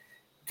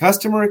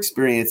Customer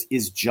experience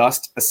is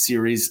just a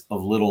series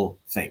of little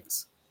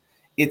things.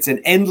 It's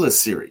an endless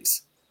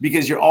series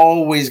because you're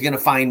always going to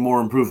find more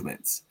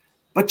improvements.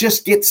 But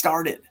just get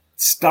started.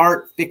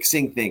 Start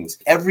fixing things.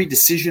 Every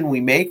decision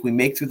we make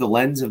through the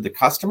lens of the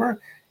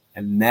customer,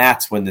 and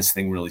that's when this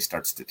thing really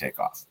starts to take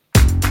off.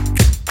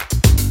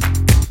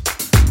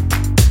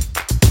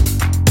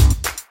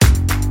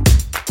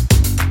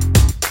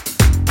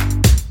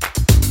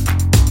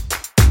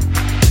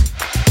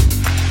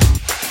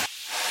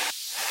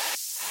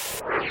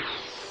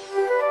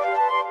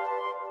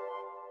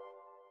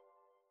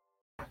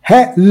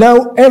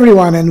 Hello,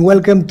 everyone, and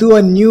welcome to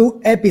a new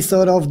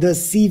episode of the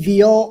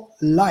CVO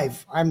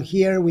Live. I'm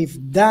here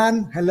with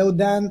Dan. Hello,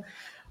 Dan.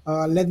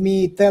 Let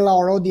me tell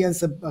our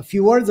audience a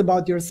few words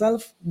about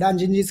yourself. Dan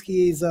Gingiss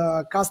is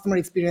a customer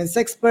experience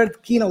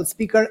expert, keynote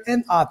speaker,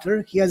 and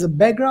author. He has a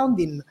background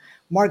in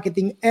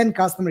marketing and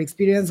customer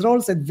experience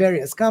roles at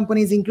various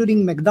companies,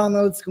 including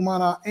McDonald's,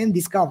 Humana, and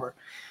Discover.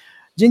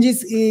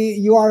 Gingiss,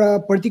 you are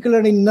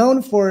particularly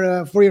known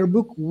for your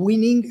book,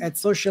 Winning at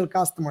Social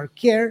Customer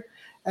Care,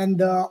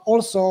 and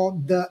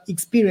also the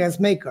Experience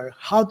Maker,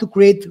 how to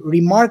create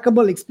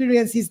remarkable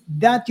experiences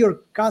that your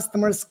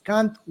customers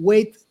can't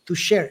wait to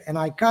share. And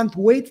I can't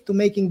wait to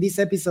making this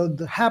episode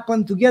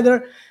happen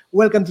together.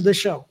 Welcome to the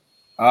show.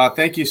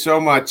 Thank you so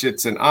much.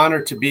 It's an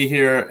honor to be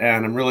here,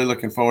 and I'm really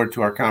looking forward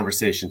to our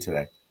conversation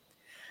today.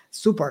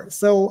 Super.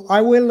 So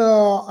I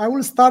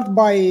will start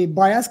by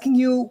asking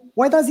you,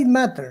 why does it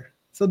matter?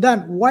 So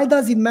Dan, why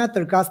does it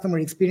matter customer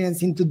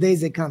experience in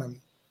today's economy?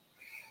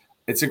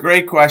 It's a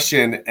great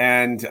question,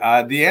 and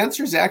the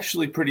answer is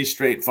actually pretty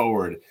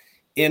straightforward.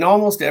 In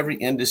almost every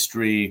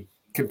industry,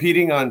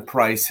 competing on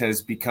price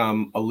has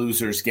become a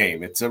loser's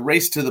game. It's a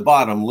race to the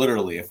bottom,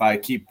 literally. If I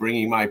keep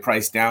bringing my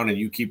price down and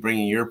you keep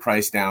bringing your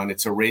price down,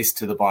 it's a race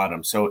to the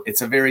bottom. So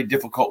it's a very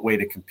difficult way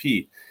to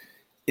compete.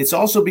 It's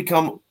also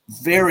become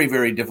very,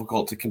 very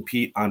difficult to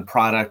compete on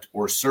product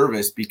or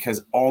service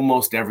because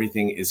almost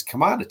everything is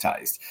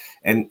commoditized.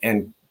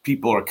 And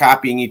people are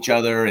copying each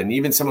other, and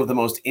even some of the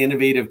most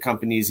innovative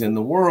companies in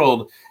the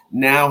world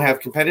now have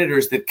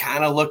competitors that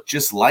kind of look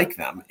just like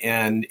them,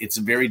 and it's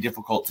very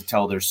difficult to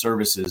tell their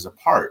services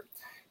apart.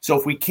 So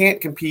if we can't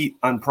compete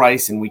on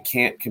price and we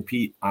can't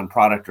compete on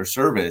product or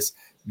service,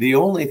 the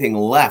only thing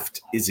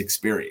left is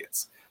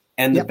experience.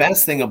 And the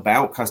best thing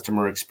about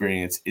customer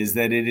experience is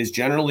that it is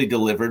generally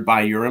delivered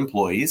by your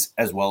employees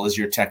as well as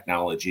your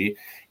technology.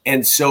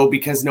 And so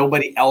because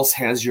nobody else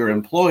has your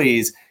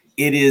employees,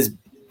 it is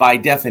by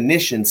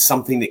definition,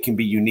 something that can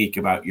be unique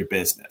about your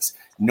business.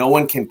 No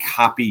one can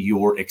copy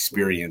your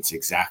experience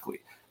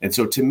exactly. And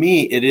so to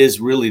me, it is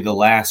really the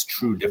last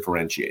true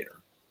differentiator.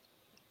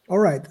 All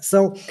right.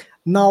 So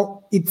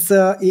now it's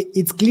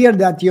clear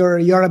that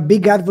you're a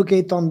big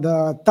advocate on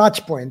the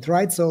touch point,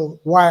 right? So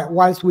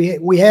whilst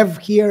we have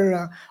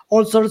here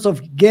all sorts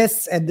of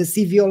guests at the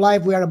CVO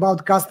Live, we are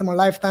about customer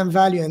lifetime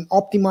value and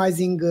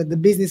optimizing the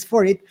business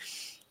for it.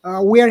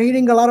 We are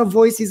hearing a lot of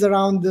voices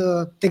around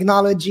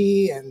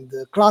technology and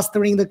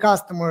clustering the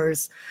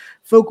customers,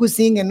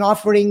 focusing and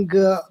offering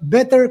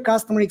better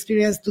customer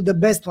experience to the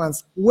best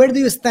ones. Where do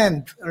you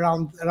stand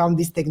around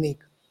this technique?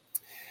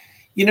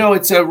 You know,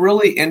 it's a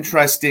really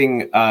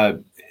interesting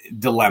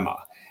dilemma.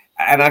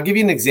 And I'll give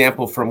you an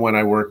example from when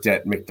I worked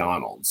at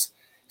McDonald's.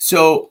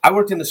 So I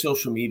worked in the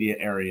social media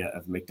area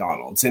of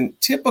McDonald's, and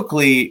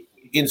typically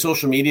in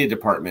social media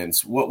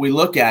departments, what we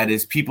look at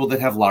is people that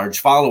have large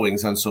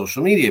followings on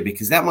social media,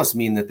 because that must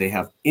mean that they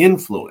have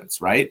influence,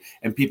 right?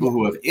 And people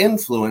who have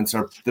influence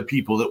are the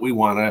people that we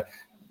want to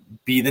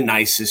be the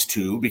nicest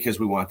to because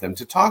we want them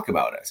to talk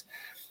about us.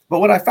 But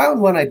what I found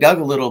when I dug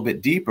a little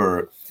bit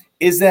deeper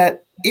is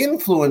that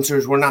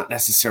influencers were not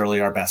necessarily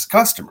our best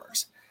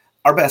customers.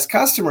 Our best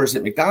customers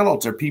at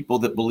McDonald's are people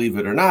that, believe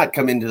it or not,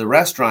 come into the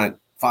restaurant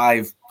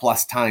 5+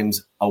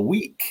 times a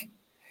week.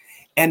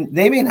 And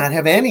they may not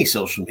have any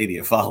social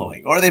media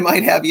following, or they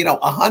might have,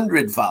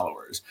 100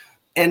 followers.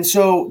 And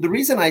so the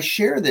reason I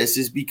share this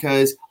is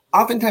because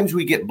oftentimes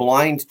we get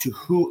blind to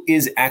who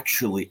is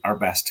actually our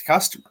best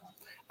customer.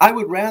 I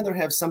would rather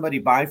have somebody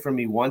buy from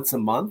me once a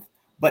month,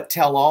 but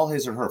tell all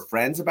his or her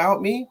friends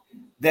about me,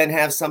 than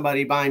have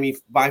somebody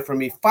buy from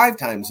me 5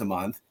 times a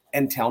month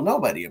and tell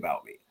nobody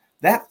about me.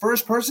 That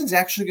first person is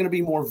actually going to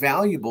be more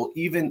valuable,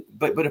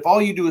 but if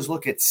all you do is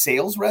look at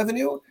sales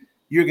revenue,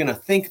 you're going to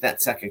think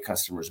that second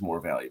customer is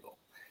more valuable.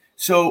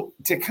 So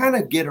to kind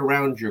of get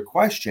around your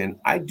question,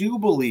 I do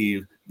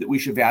believe that we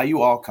should value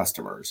all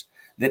customers,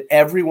 that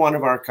every one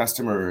of our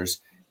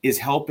customers is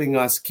helping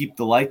us keep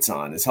the lights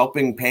on, is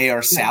helping pay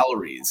our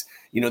salaries.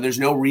 There's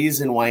no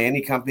reason why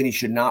any company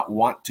should not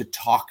want to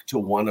talk to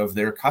one of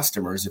their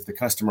customers if the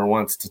customer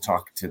wants to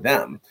talk to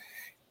them.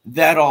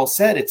 That all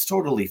said, it's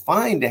totally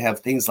fine to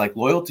have things like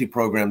loyalty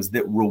programs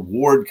that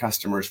reward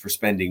customers for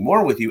spending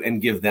more with you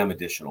and give them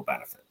additional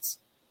benefits.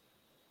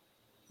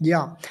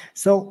 Yeah.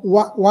 So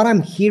what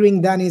I'm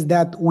hearing then is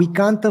that we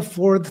can't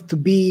afford to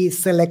be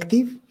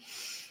selective.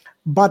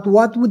 But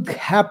what would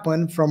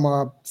happen from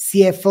a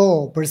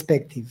CFO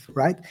perspective,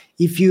 right?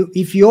 If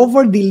you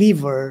over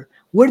deliver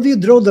where do you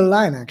draw the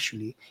line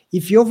actually?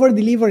 If you over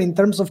deliver in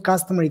terms of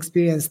customer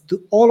experience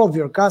to all of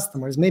your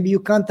customers, maybe you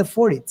can't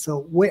afford it.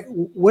 So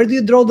where do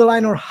you draw the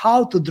line, or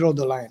how to draw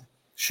the line?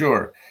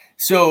 Sure.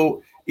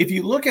 So if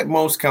you look at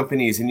most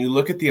companies and you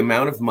look at the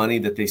amount of money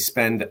that they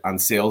spend on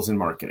sales and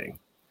marketing,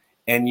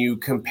 and you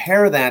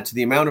compare that to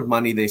the amount of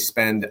money they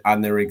spend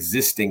on their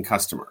existing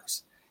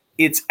customers,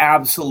 it's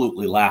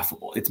absolutely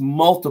laughable. It's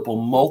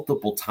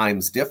multiple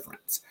times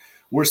difference.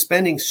 We're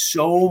spending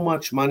so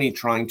much money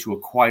trying to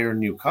acquire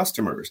new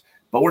customers,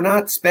 but we're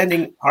not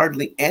spending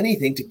hardly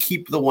anything to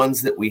keep the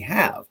ones that we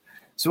have.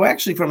 So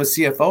actually, from a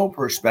CFO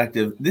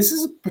perspective, this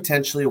is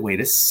potentially a way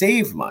to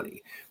save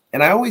money.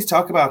 And I always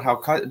talk about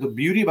how the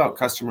beauty about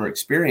customer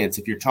experience,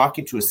 if you're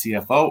talking to a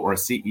CFO or a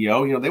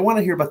CEO, they want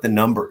to hear about the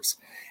numbers.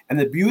 And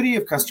the beauty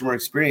of customer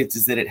experience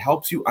is that it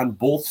helps you on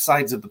both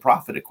sides of the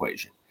profit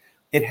equation.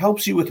 It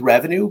helps you with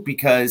revenue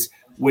because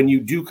when you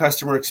do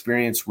customer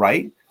experience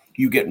right,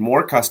 you get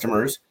more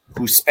customers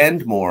who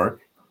spend more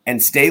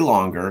and stay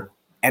longer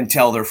and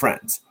tell their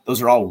friends.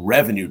 Those are all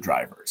revenue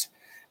drivers.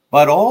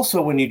 But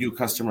also when you do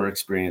customer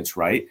experience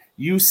right,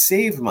 you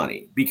save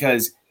money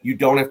because you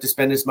don't have to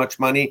spend as much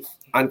money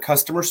on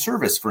customer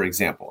service, for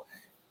example.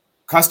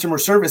 Customer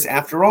service,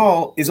 after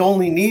all, is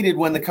only needed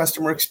when the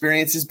customer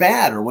experience is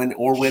bad or when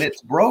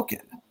it's broken.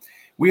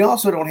 We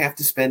also don't have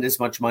to spend as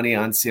much money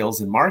on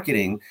sales and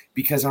marketing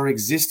because our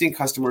existing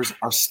customers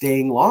are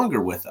staying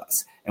longer with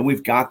us and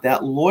we've got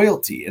that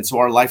loyalty. And so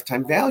our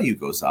lifetime value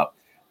goes up.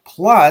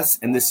 Plus,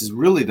 and this is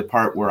really the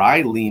part where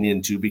I lean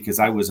into because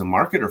I was a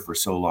marketer for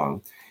so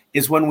long,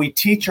 is when we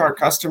teach our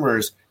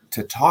customers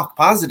to talk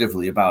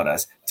positively about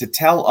us, to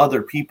tell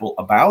other people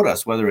about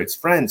us, whether it's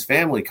friends,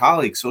 family,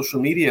 colleagues, social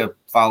media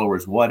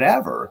followers,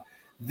 whatever,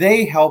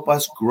 they help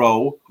us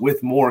grow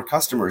with more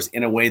customers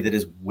in a way that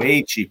is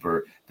way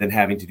cheaper than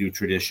having to do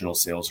traditional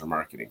sales or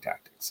marketing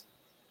tactics.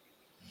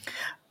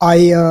 I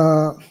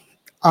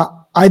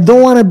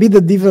don't want to be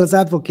the devil's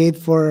advocate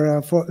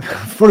for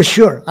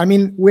sure. I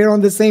mean, we're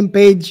on the same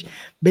page.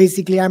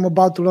 Basically, I'm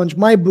about to launch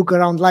my book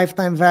around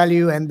lifetime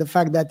value and the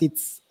fact that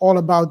it's all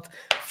about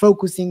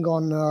focusing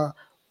on,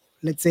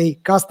 let's say,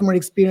 customer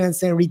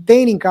experience and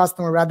retaining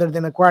customer rather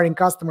than acquiring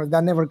customers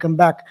that never come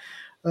back.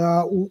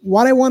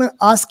 What I want to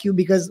ask you,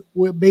 because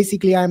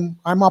I'm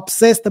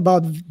obsessed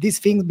about these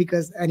things,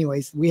 because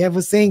anyways, we have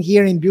a saying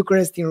here in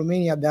Bucharest, in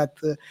Romania, that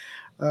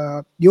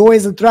you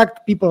always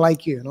attract people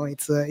like you.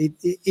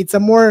 It's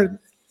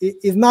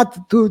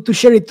not to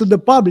share it to the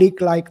public,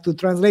 like to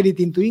translate it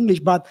into English,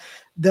 but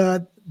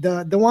the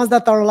ones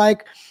that are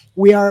like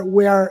we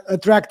are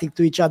attracted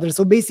to each other.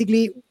 So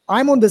basically,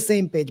 I'm on the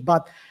same page,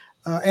 but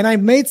and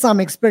I've made some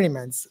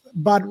experiments.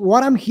 But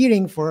what I'm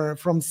hearing from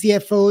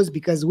CFOs,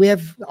 because we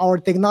have our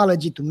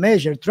technology to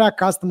measure, track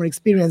customer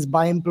experience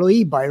by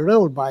employee, by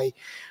role, by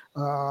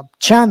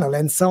channel,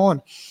 and so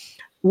on.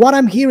 What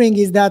I'm hearing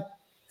is that,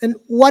 and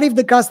what if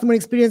the customer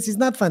experience is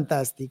not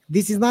fantastic?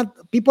 This is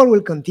not, people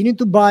will continue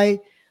to buy.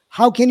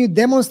 How can you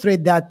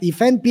demonstrate that if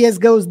NPS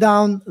goes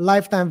down,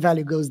 lifetime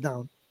value goes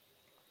down?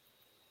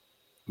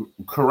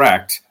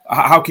 Correct.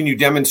 How can you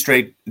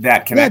demonstrate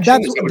that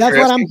connection? Yeah, that's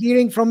what I'm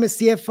hearing from the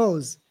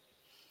CFOs.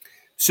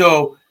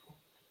 So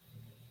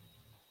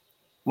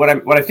what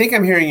I think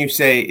I'm hearing you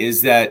say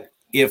is that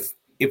if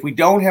we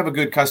don't have a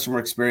good customer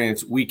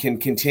experience, we can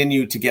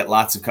continue to get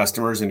lots of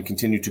customers and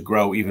continue to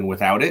grow even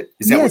without it.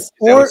 Is that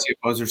what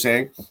CFOs are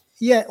saying?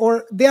 Yeah,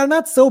 or they are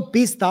not so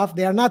pissed off.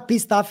 They are not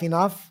pissed off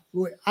enough.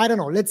 I don't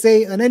know. Let's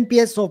say an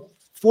NPS of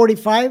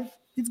 45,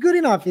 it's good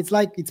enough. It's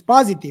like, it's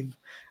positive.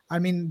 I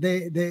mean,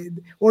 they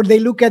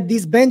look at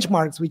these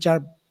benchmarks, which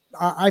are,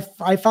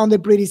 I found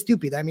it pretty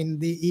stupid. I mean,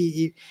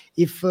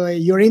 if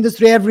your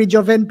industry average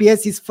of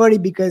NPS is 30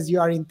 because you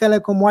are in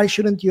telecom, why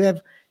shouldn't you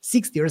have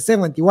 60 or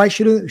 70? Why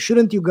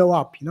shouldn't you go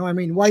up? I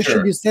mean, why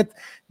should you set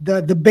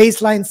the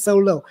baseline so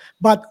low?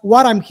 But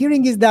what I'm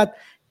hearing is that,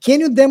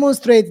 can you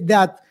demonstrate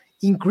that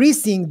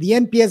increasing the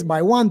NPS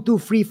by 1, 2,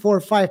 3,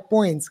 4, 5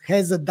 points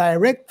has a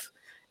direct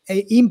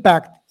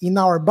impact in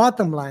our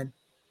bottom line?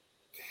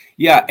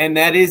 Yeah, and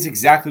that is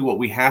exactly what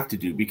we have to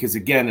do, because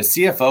again, a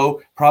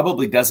CFO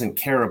probably doesn't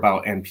care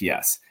about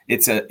NPS.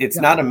 It's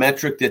not a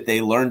metric that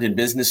they learned in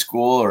business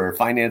school or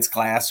finance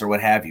class or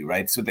what have you,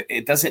 right? So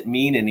it doesn't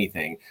mean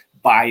anything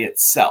by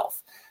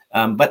itself.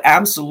 But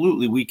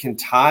absolutely, we can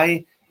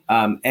tie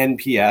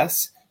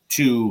NPS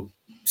to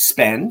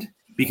spend,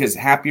 because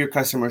happier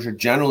customers are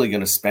generally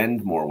going to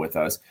spend more with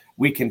us.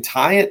 We can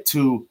tie it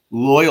to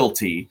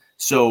loyalty.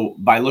 So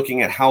by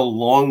looking at how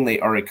long they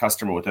are a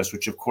customer with us,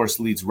 which of course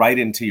leads right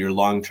into your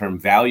long-term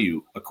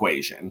value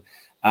equation.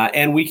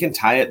 And we can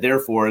tie it,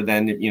 therefore,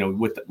 then,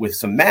 with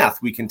some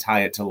math, we can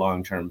tie it to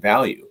long-term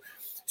value.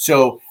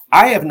 So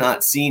I have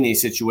not seen a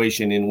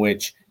situation in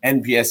which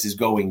NPS is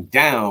going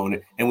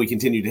down and we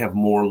continue to have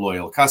more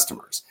loyal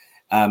customers.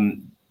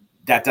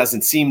 That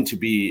doesn't seem to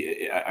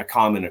be a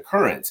common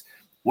occurrence.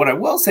 What I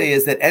will say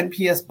is that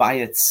NPS by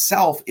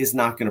itself is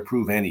not going to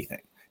prove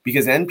anything,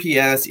 because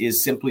NPS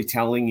is simply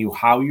telling you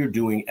how you're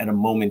doing at a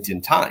moment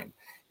in time.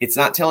 It's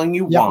not telling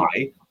you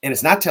why, and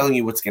it's not telling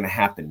you what's going to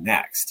happen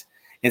next.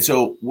 And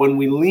so when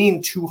we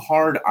lean too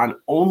hard on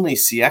only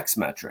CX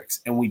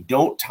metrics and we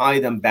don't tie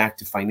them back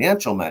to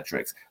financial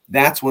metrics,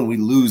 that's when we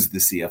lose the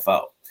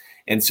CFO.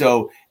 And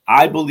so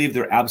I believe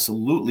there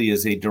absolutely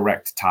is a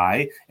direct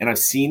tie, and I've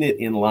seen it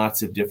in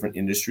lots of different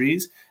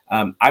industries.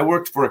 I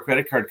worked for a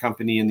credit card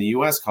company in the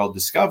US called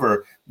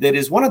Discover that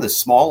is one of the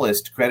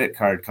smallest credit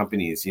card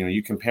companies. You know,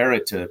 you compare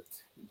it to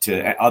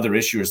other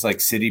issuers like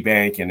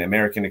Citibank and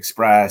American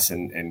Express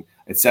and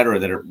et cetera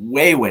that are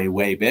way, way,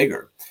 way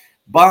bigger.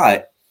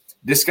 But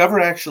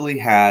Discover actually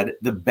had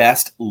the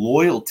best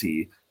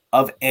loyalty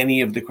of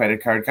any of the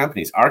credit card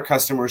companies. Our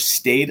customers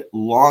stayed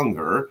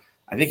longer.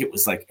 I think it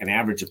was like an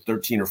average of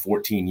 13 or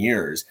 14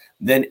 years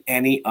than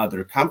any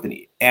other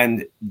company.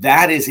 And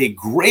that is a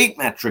great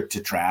metric to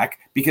track,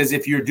 because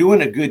if you're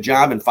doing a good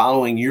job in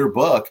following your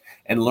book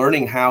and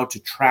learning how to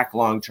track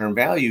long-term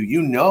value,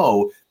 you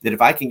know that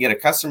if I can get a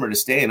customer to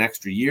stay an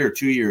extra year,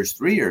 2 years,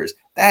 3 years,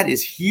 that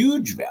is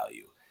huge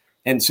value.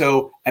 And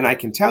so, and I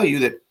can tell you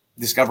that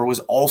Discover was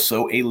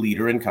also a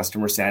leader in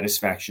customer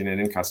satisfaction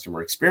and in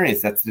customer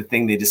experience. That's the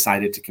thing they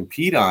decided to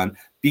compete on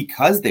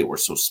because they were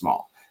so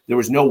small. There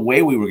was no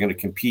way we were going to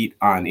compete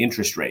on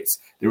interest rates.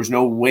 There was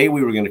no way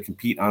we were going to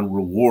compete on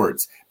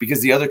rewards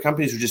because the other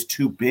companies were just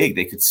too big.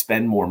 They could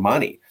spend more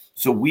money.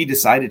 So we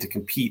decided to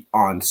compete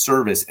on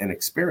service and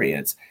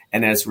experience.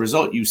 And as a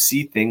result, you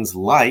see things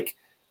like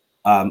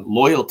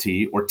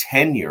loyalty or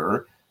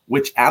tenure,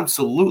 which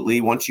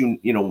absolutely, once you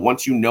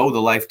know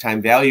the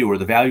lifetime value or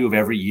the value of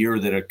every year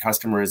that a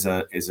customer is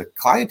a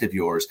client of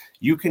yours,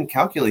 you can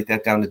calculate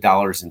that down to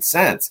dollars and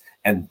cents.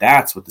 And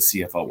that's what the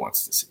CFO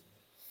wants to see.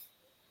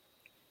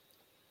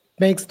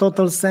 Makes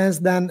total sense,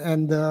 Dan.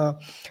 And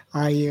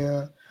I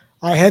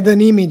had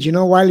an image,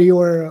 while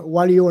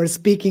you were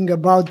speaking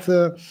about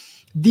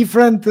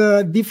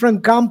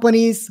different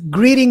companies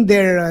greeting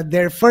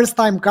their first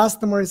time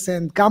customers,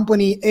 and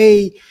company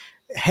A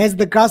has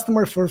the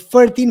customer for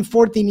 13,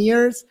 14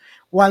 years,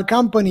 while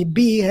company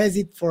B has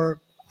it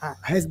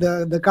has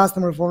the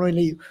customer for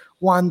only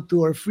 1,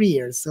 2, or 3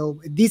 years. So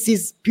this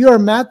is pure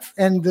math,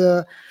 and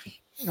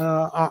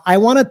I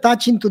want to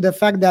touch into the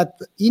fact that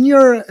in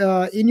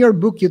your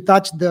book you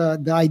touched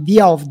the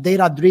idea of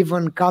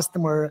data-driven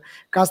customer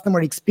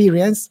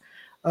experience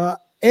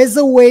as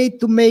a way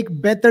to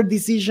make better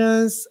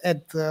decisions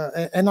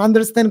and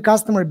understand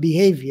customer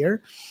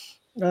behavior.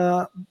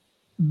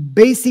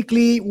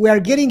 Basically, we are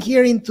getting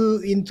here into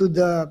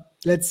the,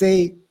 let's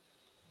say,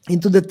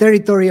 into the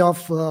territory of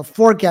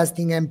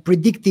forecasting and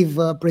predictive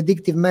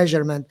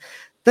measurement.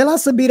 Tell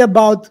us a bit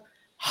about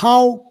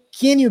how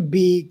can you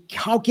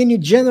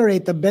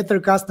generate a better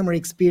customer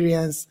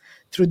experience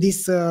through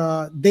this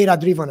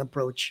data-driven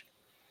approach?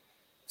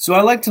 So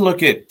I like to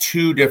look at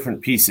two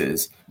different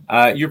pieces.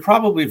 You're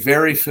probably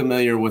very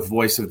familiar with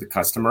voice of the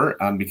customer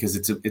because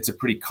it's a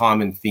pretty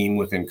common theme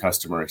within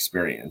customer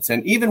experience.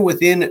 And even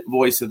within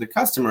voice of the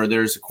customer,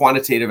 there's a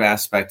quantitative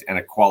aspect and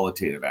a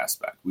qualitative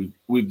aspect.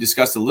 We've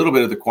discussed a little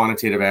bit of the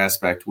quantitative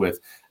aspect with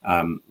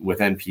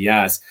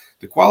NPS.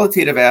 The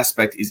qualitative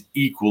aspect is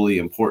equally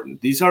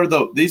important. These are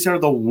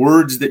the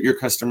words that your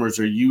customers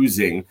are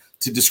using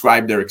to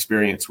describe their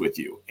experience with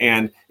you.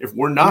 And if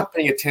we're not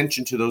paying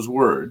attention to those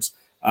words,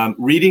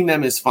 reading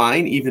them is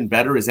fine. Even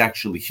better is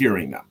actually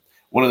hearing them.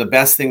 One of the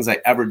best things I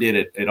ever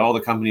did at all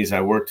the companies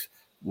I worked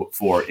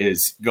for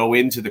is go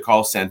into the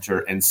call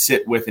center and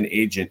sit with an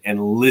agent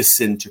and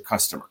listen to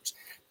customers.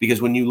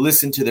 Because when you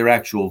listen to their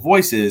actual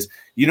voices,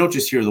 you don't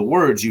just hear the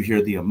words, you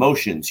hear the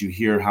emotions, you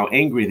hear how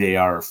angry they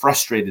are, or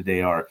frustrated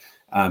they are.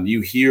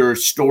 You hear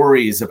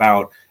stories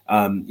about,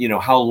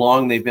 how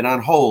long they've been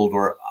on hold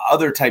or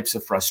other types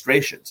of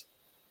frustrations.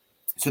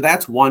 So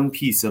that's one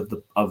piece of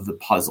the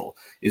puzzle,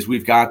 is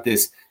we've got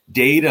this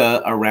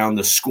data around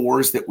the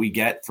scores that we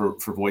get for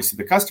voice of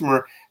the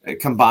customer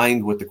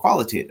combined with the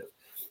qualitative.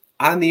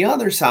 On the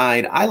other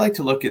side, I like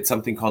to look at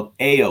something called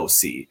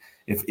AOC.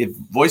 If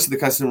voice of the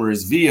customer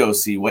is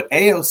VOC, what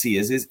AOC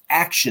is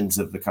actions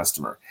of the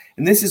customer.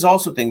 And this is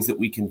also things that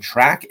we can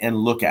track and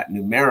look at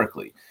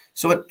numerically.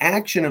 So an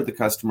action of the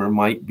customer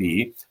might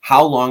be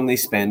how long they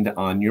spend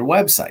on your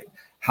website,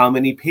 how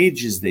many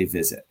pages they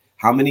visit,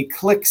 how many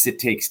clicks it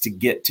takes to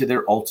get to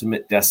their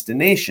ultimate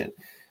destination,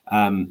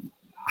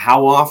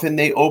 how often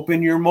they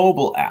open your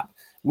mobile app.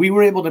 We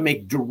were able to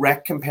make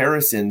direct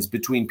comparisons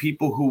between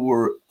people who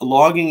were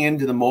logging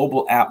into the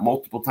mobile app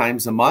multiple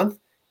times a month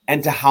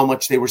and to how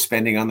much they were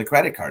spending on the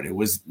credit card. It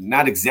was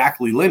not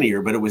exactly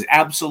linear, but it was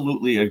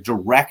absolutely a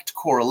direct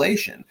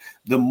correlation.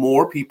 The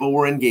more people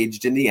were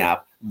engaged in the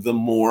app, the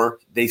more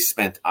they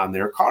spent on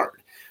their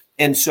card.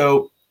 And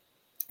so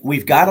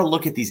we've got to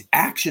look at these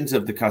actions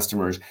of the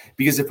customers,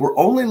 because if we're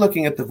only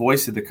looking at the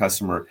voice of the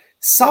customer,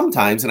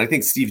 sometimes, and I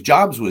think Steve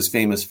Jobs was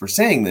famous for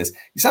saying this,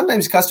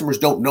 sometimes customers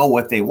don't know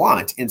what they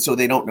want, and so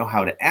they don't know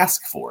how to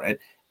ask for it.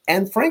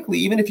 And frankly,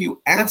 even if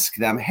you ask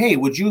them, hey,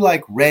 would you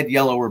like red,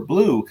 yellow, or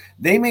blue?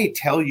 They may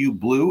tell you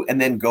blue and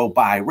then go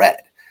buy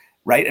red,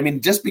 right? I mean,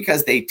 just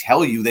because they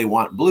tell you they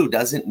want blue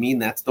doesn't mean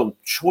that's the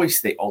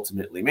choice they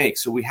ultimately make.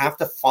 So we have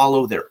to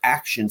follow their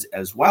actions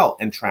as well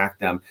and track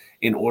them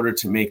in order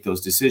to make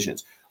those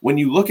decisions. when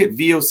you look at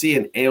VOC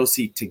and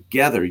AOC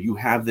together, you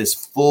have this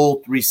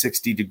full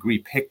 360-degree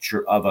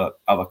picture of a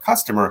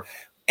customer.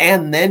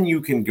 And then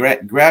you can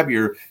grab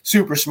your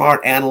super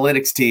smart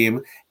analytics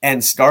team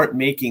and start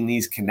making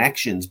these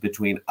connections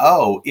between,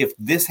 oh, if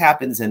this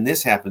happens and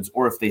this happens,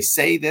 or if they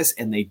say this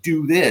and they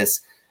do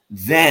this,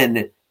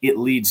 then it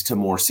leads to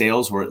more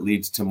sales, or it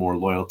leads to more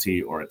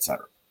loyalty, or et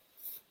cetera.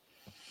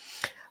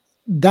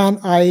 Dan,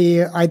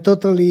 I'm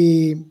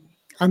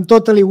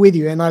totally with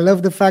you, and I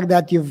love the fact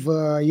that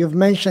you've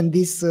mentioned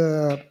this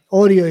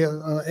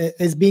audio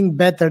as being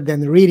better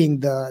than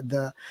reading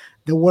the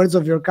words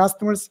of your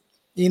customers.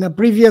 In a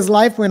previous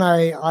life, when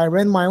I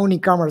ran my own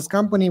e-commerce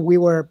company, we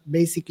were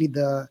basically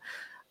the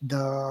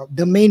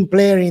main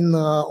player in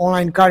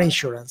online car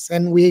insurance,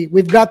 and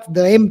we've got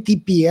the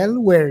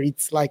MTPL where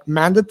it's like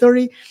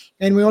mandatory,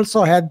 and we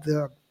also had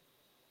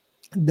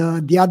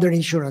the other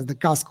insurance, the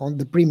Casco,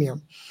 the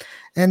premium.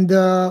 And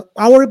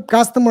our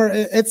customer,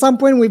 at some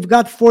point, we've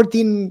got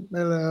 14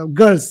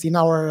 girls in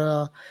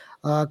our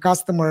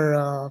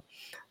customer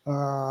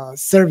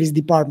service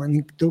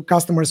department, to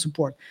customer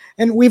support,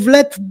 and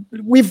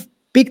we've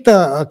picked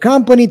a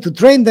company to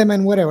train them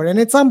and whatever. And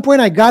at some point,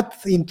 I got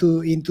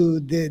into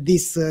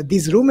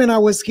this room, and I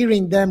was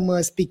hearing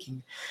them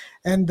speaking,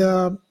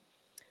 and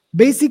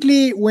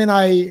basically, when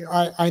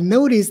I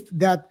noticed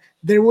that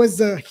there was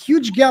a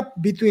huge gap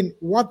between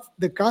what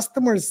the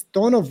customer's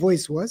tone of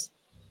voice was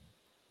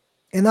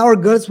and our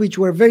girls, which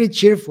were very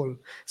cheerful.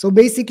 So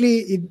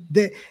basically,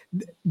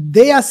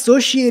 they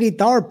associated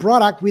our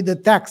product with the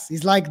tax.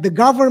 It's like the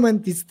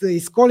government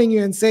is calling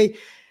you and say,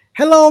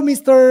 "Hello,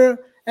 Mr.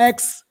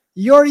 X,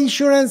 your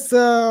insurance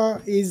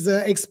is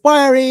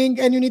expiring,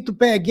 and you need to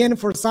pay again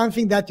for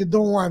something that you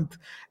don't want."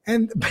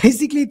 And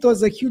basically, it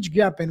was a huge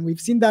gap, and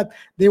we've seen that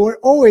they were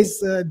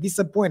always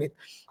disappointed.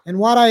 And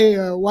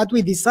what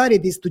we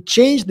decided is to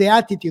change the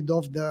attitude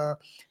of the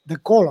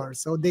caller.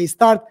 So they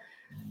start,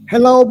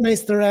 "Hello,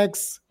 Mr.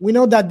 X. We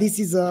know that this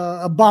is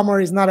a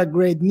bummer. It's not a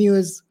great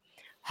news.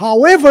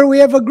 However, we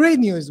have a great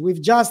news.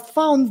 We've just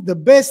found the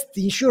best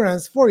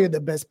insurance for you, the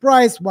best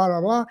price, blah,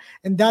 blah, blah."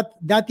 And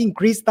that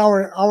increased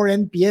our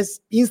NPS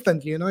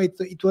instantly.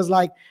 It was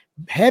like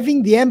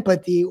having the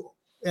empathy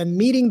and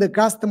meeting the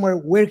customer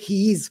where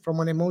he is from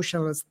an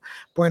emotional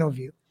point of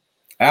view.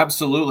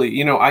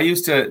 Absolutely.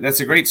 That's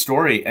a great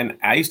story. And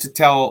I used to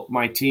tell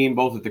my team,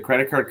 both at the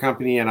credit card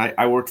company, and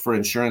I worked for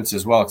insurance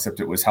as well, except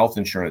it was health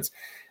insurance.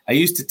 I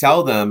used to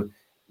tell them,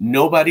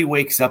 nobody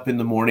wakes up in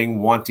the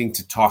morning wanting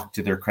to talk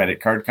to their credit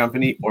card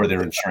company or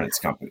their insurance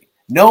company.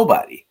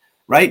 Nobody,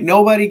 right?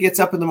 Nobody gets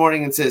up in the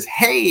morning and says,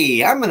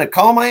 "Hey, I'm going to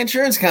call my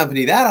insurance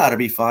company. That ought to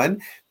be fun."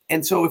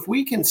 And so if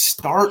we can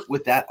start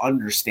with that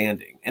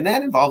understanding, and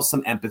that involves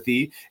some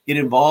empathy, it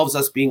involves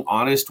us being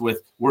honest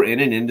with, we're in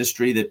an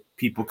industry that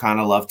people kind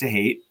of love to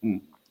hate.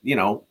 And,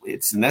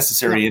 it's a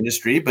necessary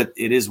industry, but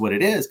it is what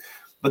it is.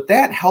 But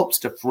that helps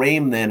to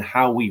frame then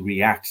how we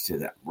react to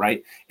them,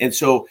 right? And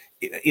so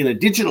in a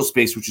digital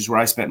space, which is where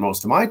I spent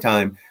most of my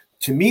time,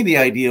 to me, the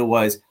idea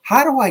was,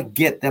 how do I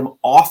get them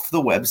off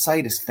the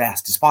website as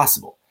fast as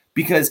possible?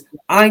 Because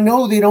I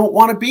know they don't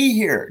want to be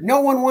here. No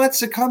one wants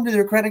to come to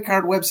their credit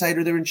card website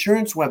or their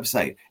insurance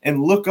website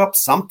and look up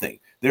something,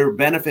 their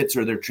benefits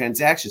or their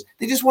transactions.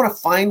 They just want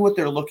to find what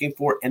they're looking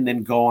for and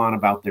then go on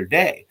about their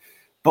day.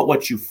 But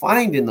what you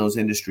find in those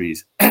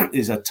industries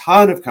is a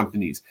ton of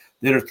companies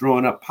that are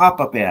throwing up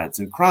pop-up ads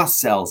and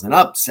cross-sells and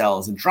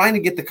upsells and trying to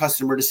get the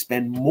customer to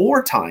spend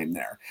more time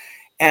there.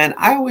 And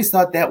I always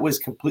thought that was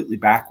completely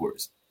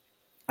backwards.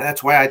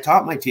 That's why I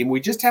taught my team,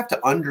 we just have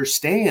to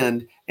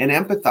understand and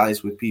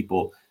empathize with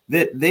people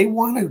that they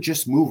want to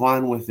just move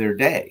on with their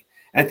day.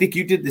 I think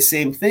you did the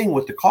same thing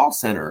with the call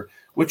center,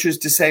 which was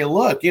to say,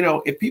 look,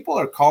 if people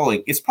are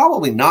calling, it's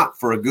probably not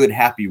for a good,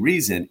 happy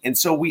reason. And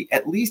so we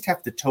at least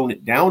have to tone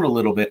it down a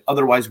little bit.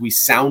 Otherwise, we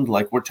sound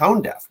like we're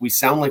tone deaf. We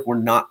sound like we're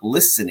not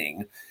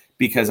listening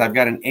because I've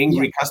got an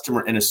angry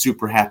customer and a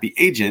super happy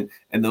agent,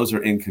 and those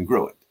are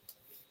incongruent.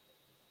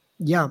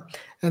 Yeah.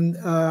 And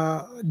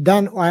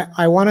Dan,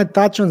 I want to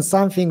touch on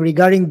something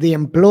regarding the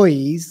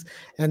employees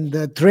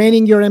and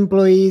training your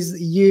employees.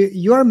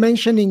 You are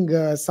mentioning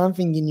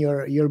something in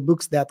your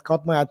books that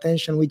caught my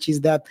attention, which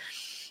is that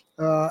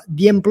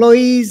the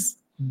employees,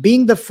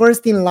 being the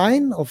first in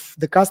line of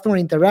the customer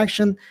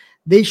interaction,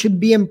 they should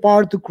be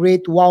empowered to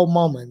create wow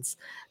moments.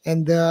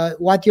 And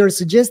what you're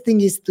suggesting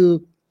is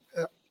to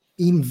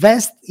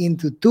invest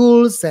into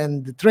tools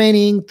and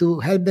training to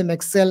help them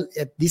excel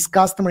at these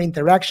customer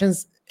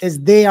interactions, as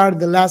they are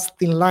the last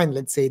in line.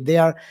 Let's say they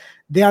are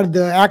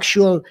the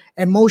actual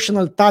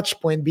emotional touch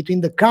point between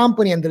the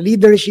company and the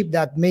leadership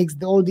that makes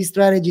all these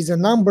strategies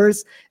and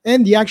numbers,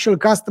 and the actual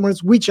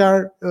customers, which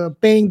are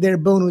paying their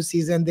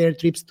bonuses and their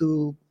trips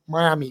to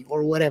Miami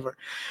or whatever.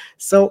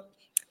 So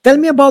tell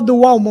me about the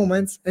wow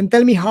moments, and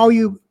tell me how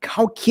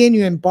can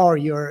you empower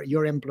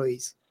your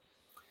employees?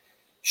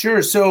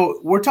 Sure. So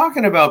we're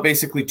talking about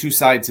basically two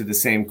sides of the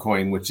same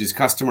coin, which is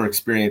customer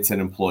experience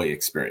and employee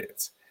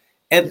experience.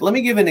 And let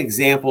me give an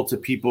example to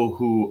people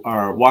who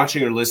are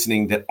watching or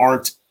listening that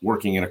aren't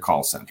working in a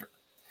call center.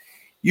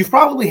 You've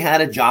probably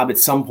had a job at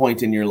some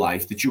point in your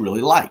life that you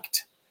really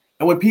liked.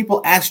 And when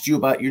people asked you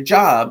about your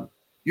job,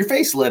 your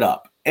face lit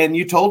up and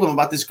you told them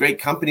about this great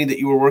company that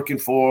you were working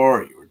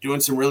for. You were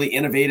doing some really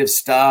innovative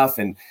stuff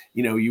and,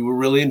 you were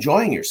really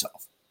enjoying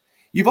yourself.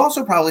 You've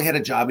also probably had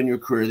a job in your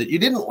career that you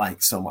didn't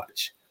like so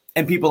much.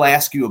 And people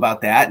ask you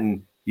about that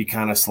and you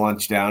kind of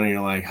slunch down and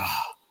you're like,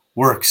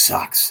 work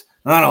sucks.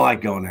 I don't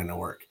like going into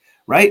work,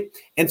 right?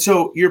 And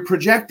so you're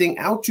projecting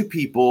out to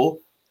people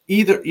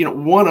either,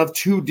 one of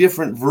two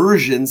different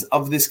versions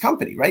of this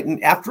company, right?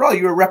 And after all,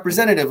 you're a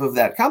representative of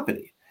that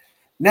company.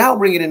 Now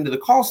bring it into the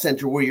call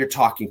center where you're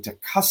talking to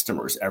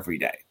customers every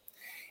day.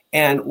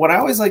 And what I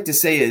always like to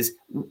say is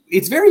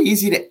it's very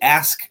easy to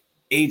ask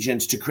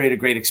agents to create a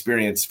great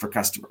experience for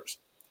customers.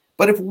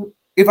 But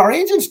if our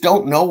agents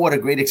don't know what a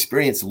great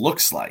experience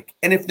looks like,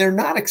 and if they're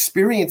not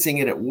experiencing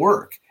it at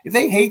work, if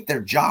they hate their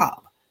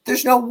job,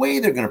 there's no way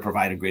they're going to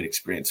provide a great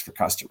experience for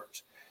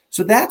customers.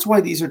 So that's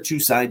why these are two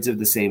sides of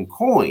the same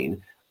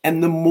coin.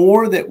 And the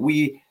more that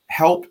we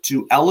help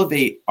to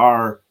elevate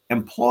our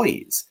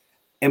employees,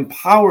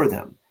 empower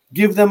them,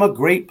 give them a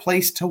great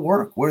place to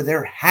work where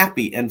they're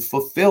happy and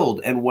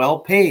fulfilled and well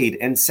paid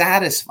and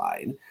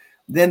satisfied,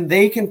 then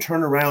they can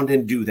turn around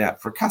and do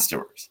that for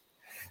customers.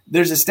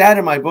 There's a stat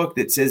in my book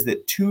that says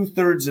that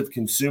 2/3 of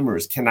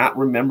consumers cannot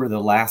remember the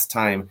last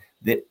time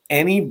that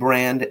any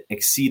brand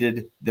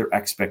exceeded their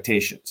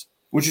expectations,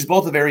 which is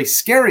both a very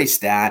scary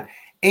stat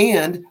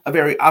and a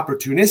very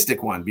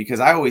opportunistic one,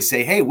 because I always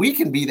say, hey, we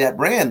can be that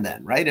brand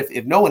then, right?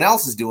 If no one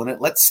else is doing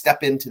it, let's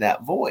step into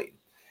that void.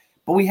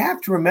 But we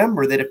have to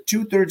remember that if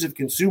 2/3 of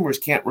consumers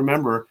can't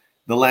remember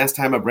the last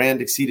time a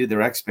brand exceeded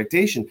their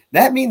expectation,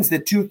 that means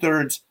that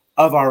 2/3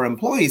 of our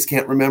employees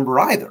can't remember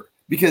either,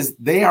 because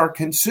they are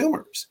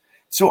consumers.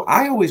 So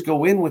I always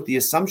go in with the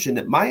assumption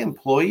that my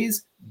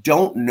employees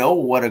don't know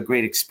what a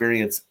great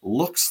experience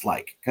looks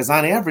like, because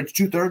on average,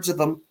 2/3 of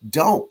them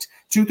don't.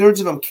 2/3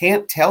 of them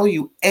can't tell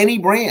you any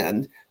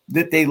brand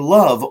that they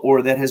love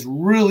or that has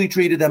really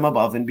treated them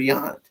above and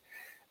beyond.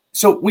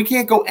 So we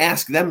can't go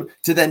ask them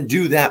to then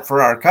do that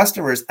for our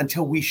customers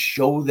until we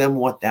show them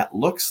what that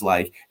looks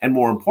like. And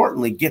more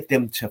importantly, get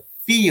them to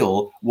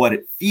feel what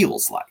it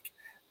feels like.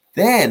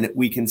 Then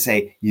we can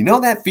say,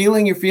 that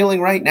feeling you're feeling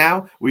right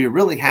now where you're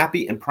really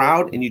happy and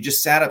proud and you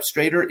just sat up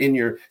straighter in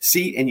your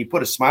seat and you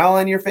put a smile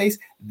on your face,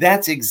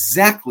 that's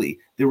exactly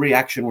the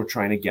reaction we're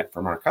trying to get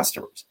from our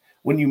customers.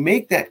 When you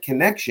make that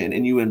connection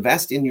and you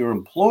invest in your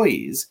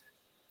employees,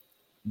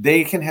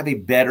 they can have a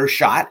better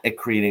shot at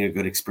creating a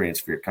good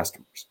experience for your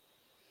customers.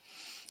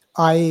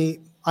 I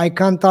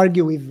can't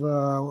argue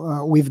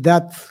with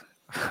that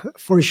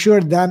for sure,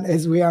 Dan,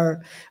 as we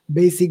are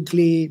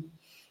basically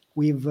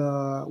we've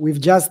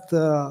just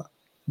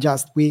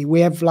we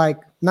have like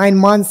 9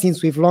 months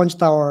since we've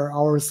launched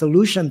our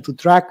solution to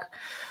track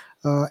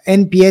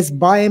NPS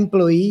by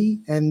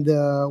employee, and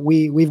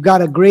we've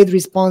got a great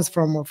response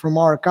from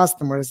our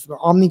customers, the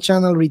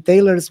omnichannel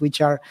retailers, which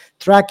are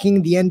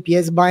tracking the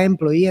NPS by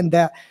employee, and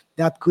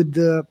that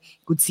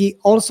could see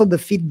also the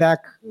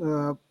feedback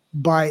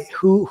by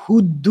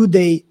who do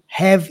they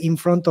have in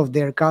front of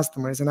their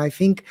customers. And I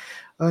think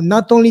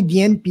not only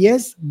the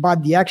NPS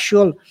but the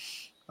actual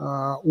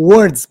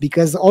words,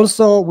 because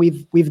also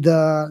with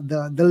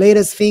the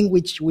latest thing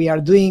which we are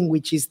doing,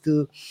 which is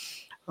to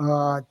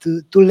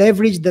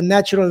leverage the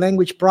natural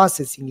language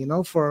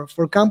processing,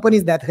 for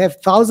companies that have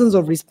thousands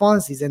of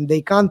responses and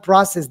they can't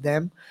process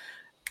them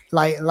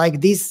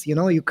like this,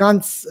 you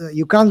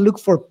can't look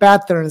for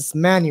patterns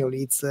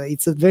manually.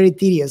 It's a very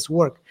tedious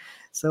work.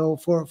 So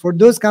for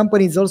those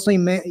companies, also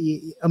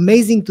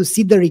amazing to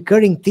see the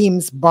recurring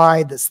themes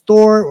by the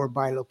store or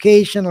by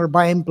location or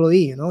by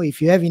employee.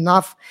 If you have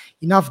enough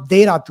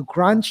data to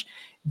crunch,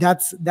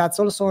 that's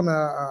also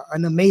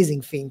an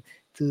amazing thing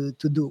to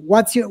do.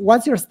 What's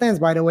your stance,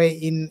 by the way,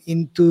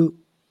 into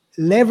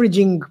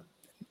leveraging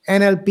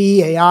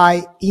NLP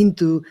AI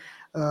into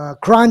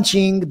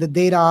crunching the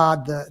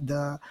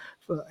data,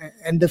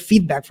 and the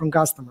feedback from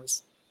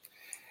customers?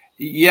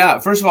 Yeah,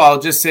 first of all,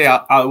 I'll just say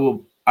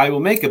I will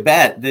make a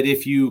bet that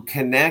if you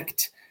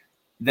connect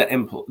the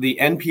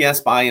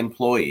NPS by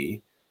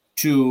employee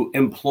to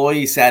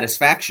employee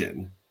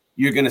satisfaction,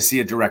 you're going to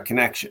see a direct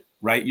connection,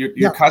 right?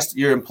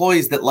 Your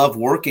employees that love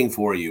working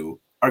for you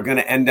are going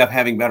to end up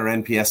having better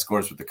NPS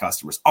scores with the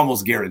customers,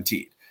 almost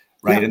guaranteed,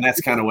 right? Yeah. And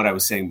that's kind of what I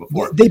was saying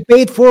before. They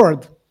paid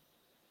forward.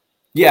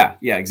 Yeah,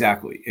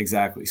 exactly.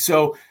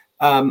 So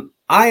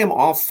I am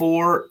all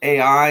for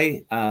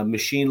AI,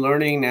 machine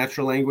learning,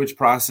 natural language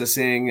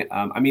processing.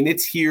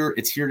 It's here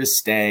to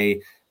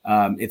stay.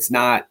 It's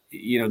not,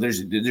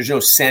 there's no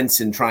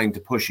sense in trying to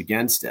push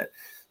against it.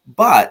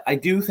 But I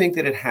do think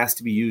that it has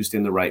to be used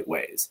in the right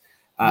ways.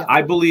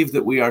 I believe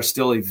that we are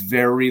still a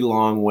very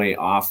long way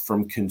off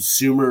from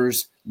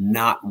consumers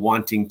not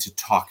wanting to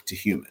talk to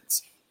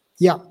humans.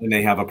 Yeah. When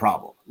they have a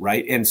problem,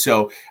 right? And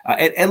so,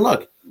 and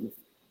look,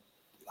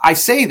 I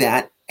say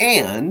that,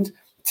 and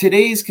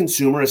today's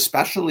consumer,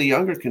 especially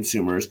younger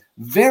consumers,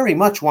 very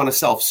much want to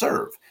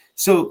self-serve.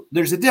 So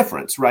there's a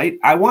difference, right?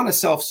 I want to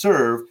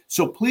self-serve,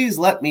 so please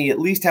let me at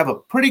least have a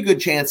pretty good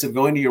chance of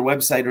going to your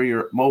website or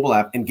your mobile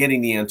app and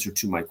getting the answer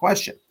to my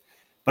question.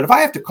 But if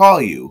I have to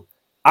call you,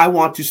 I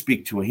want to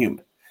speak to a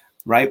human,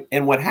 right?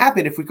 And what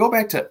happened, if we go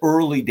back to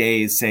early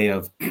days, say,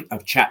 of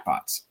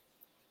chatbots,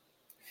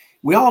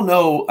 we all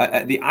know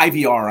the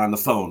IVR on the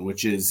phone,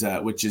 which is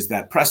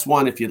that press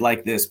 1 if you'd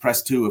like this,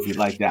 press 2 if you'd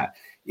like that.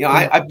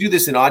 I do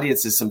this in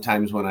audiences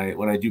sometimes when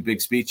I do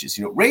big speeches.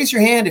 Raise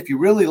your hand if you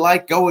really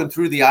like going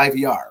through the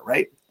IVR,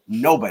 right?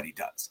 Nobody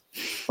does.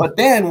 But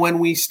then when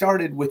we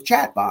started with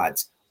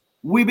chatbots,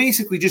 we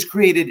basically just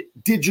created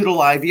digital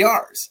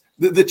IVRs.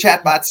 The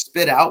chatbots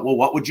spit out, well,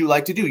 what would you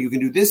like to do? You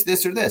can do this,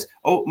 this, or this.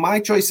 Oh, my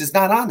choice is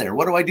not on there.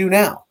 What do I do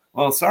now?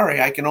 Well,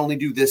 sorry, I can only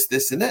do this,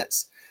 this, and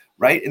this,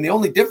 right? And the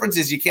only difference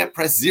is you can't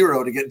press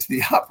 0 to get to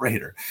the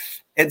operator.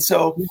 And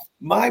so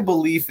my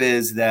belief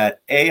is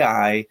that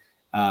AI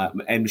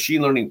and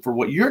machine learning, for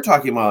what you're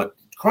talking about,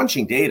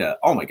 crunching data,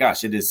 oh my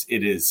gosh, it's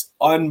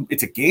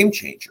a game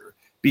changer.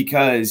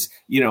 Because,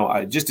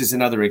 just as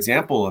another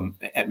example,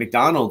 at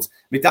McDonald's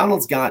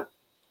got,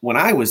 when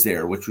I was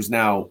there, which was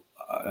now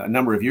a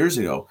number of years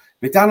ago,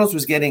 McDonald's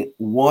was getting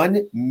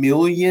 1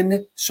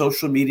 million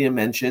social media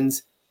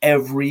mentions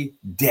every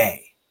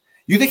day.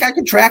 You think I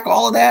could track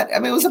all of that? I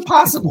mean, it was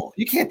impossible.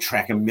 You can't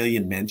track 1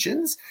 million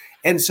mentions.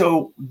 And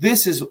so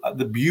this is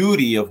the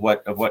beauty of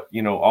what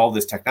all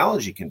this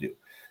technology can do.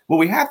 What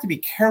we have to be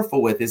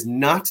careful with is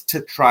not to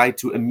try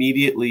to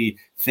immediately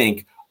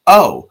think,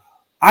 oh,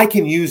 I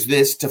can use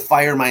this to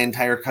fire my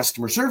entire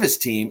customer service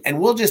team and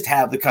we'll just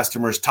have the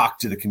customers talk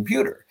to the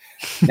computer.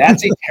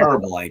 That's a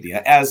terrible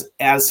idea, as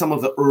some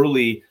of the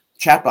early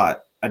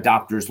chatbot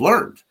adopters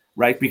learned,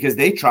 right? Because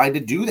they tried to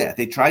do that.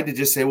 They tried to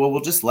just say, well,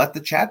 we'll just let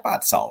the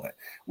chatbot solve it.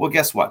 Well,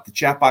 guess what? The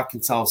chatbot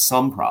can solve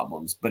some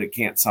problems, but it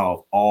can't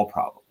solve all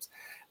problems.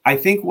 I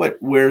think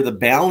where the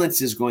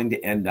balance is going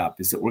to end up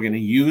is that we're going to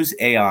use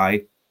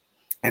AI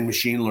and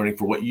machine learning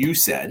for what you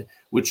said,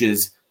 which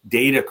is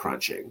data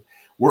crunching.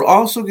 We're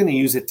also going to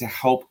use it to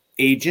help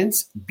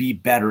agents be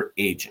better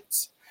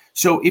agents.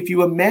 So if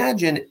you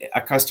imagine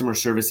a customer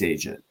service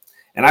agent,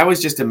 and I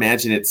always just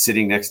imagine it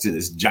sitting next to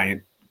this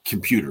giant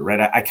computer,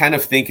 right? I kind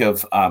of think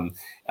of, what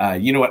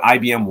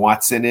IBM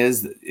Watson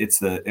is?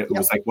 It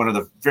was like one of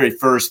the very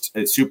first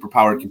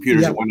superpowered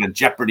computers that went on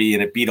Jeopardy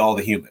and it beat all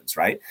the humans,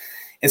 right?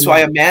 And so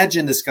I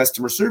imagine this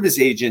customer service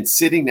agent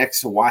sitting next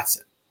to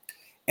Watson.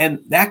 And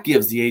that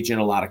gives the agent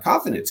a lot of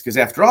confidence because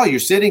after all, you're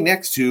sitting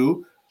next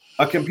to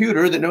a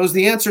computer that knows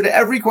the answer to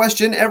every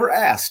question ever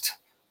asked.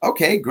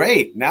 Okay,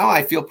 great. Now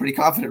I feel pretty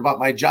confident about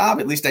my job.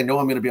 At least I know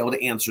I'm going to be able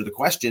to answer the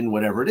question,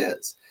 whatever it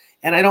is.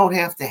 And I don't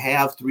have to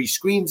have 3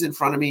 screens in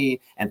front of me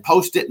and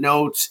Post-it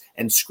notes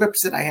and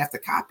scripts that I have to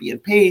copy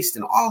and paste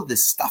and all of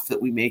this stuff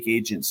that we make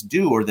agents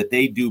do or that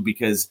they do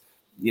because,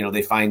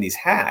 they find these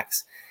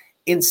hacks.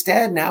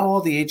 Instead, now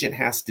all the agent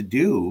has to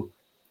do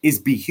is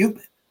be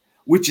human,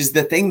 which is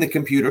the thing the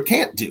computer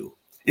can't do.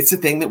 It's the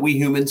thing that we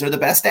humans are the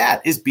best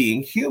at, is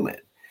being human.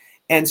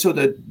 And so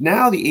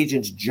now the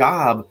agent's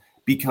job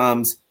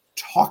becomes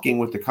talking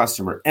with the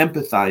customer,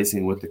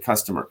 empathizing with the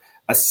customer,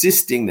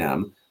 assisting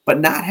them,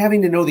 but not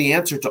having to know the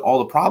answer to all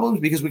the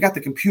problems because we got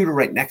the computer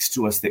right next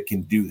to us that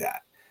can do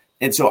that.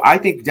 And so I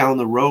think down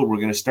the road, we're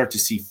going to start to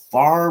see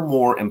far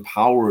more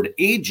empowered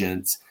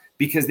agents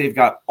because they've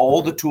got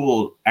all the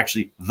tool,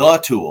 actually the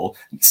tool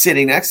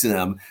sitting next to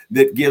them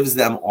that gives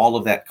them all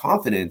of that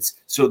confidence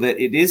so that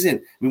it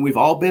isn't, we've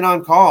all been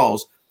on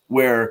calls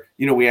where,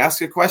 we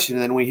ask a question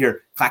and then we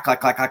hear clack,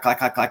 clack, clack, clack, clack,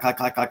 clack, clack, clack, clack,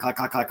 clack, clack,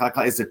 clack, clack, clack,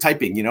 clack, as they're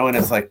typing, and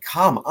it's like,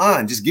 come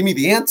on, just give me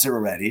the answer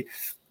already.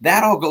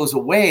 That all goes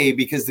away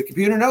because the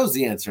computer knows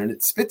the answer and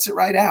it spits it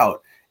right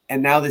out.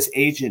 And now this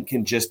agent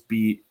can just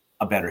be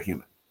a better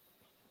human.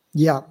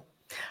 Yeah.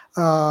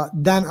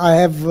 Dan, I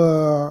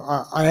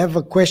have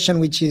a question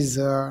which is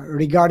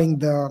regarding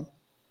the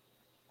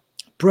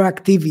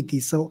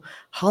proactivity. So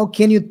how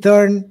can you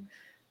turn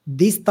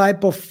this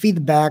type of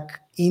feedback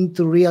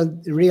into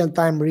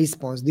real-time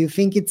response? Do you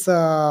think it's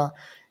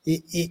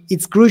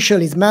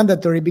crucial, it's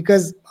mandatory?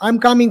 Because I'm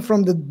coming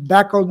from the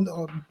back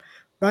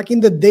in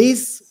the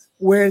days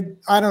where,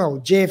 I don't know,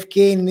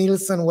 JFK,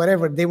 Nielsen,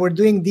 whatever, they were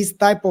doing this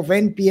type of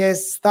NPS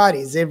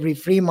studies every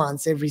 3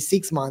 months, every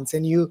 6 months.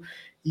 And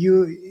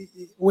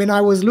when I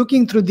was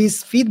looking through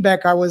this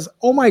feedback, I was,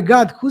 oh my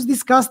God, who's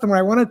this customer?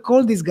 I want to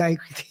call this guy.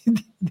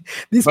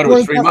 But it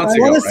was 3 months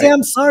ago, I want to say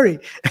I'm sorry.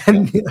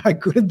 And I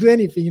couldn't do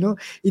anything,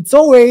 It's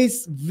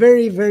always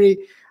very, very,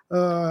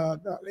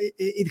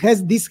 it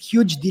has this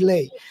huge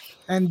delay.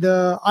 And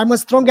I'm a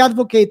strong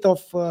advocate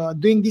of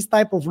doing this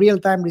type of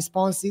real-time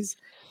responses.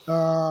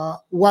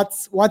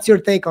 What's your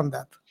take on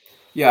that?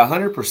 Yeah,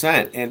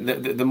 100%. And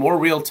the more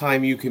real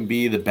time you can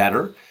be, the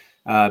better,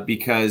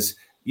 because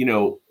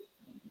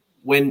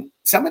when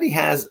somebody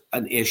has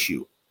an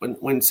issue,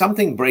 when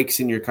something breaks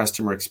in your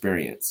customer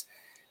experience,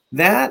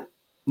 that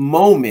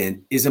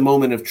moment is a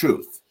moment of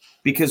truth,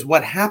 because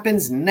what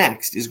happens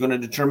next is going to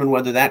determine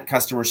whether that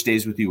customer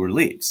stays with you or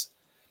leaves.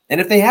 And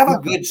if they have a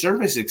good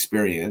service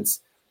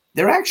experience,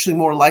 they're actually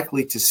more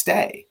likely to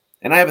stay.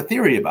 And I have a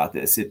theory about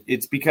this.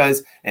 It's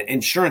because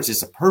insurance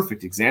is a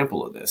perfect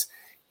example of this,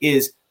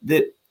 is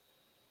that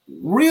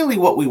really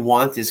what we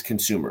want as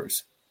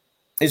consumers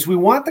is we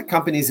want the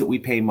companies that we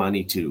pay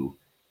money to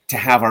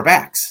have our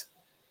backs.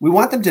 We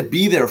want them to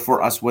be there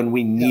for us when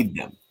we need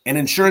them. And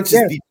insurance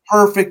is the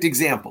perfect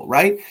example,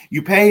 right?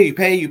 You pay,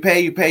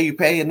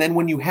 and then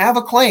when you have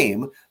a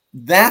claim,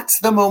 that's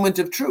the moment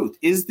of truth.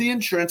 Is the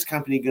insurance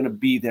company going to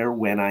be there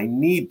when I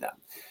need them?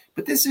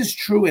 But this is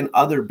true in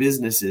other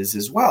businesses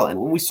as well. And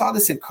when we saw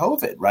this in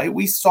COVID, right,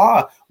 we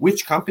saw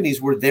which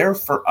companies were there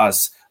for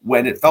us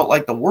when it felt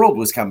like the world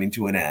was coming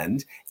to an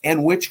end,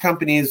 and which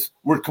companies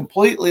were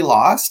completely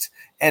lost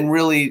and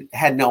really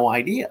had no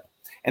idea.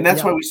 And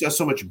that's why we saw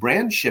so much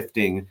brand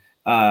shifting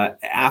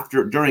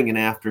during and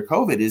after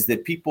COVID, is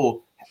that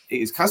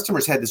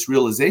customers had this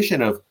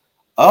realization of,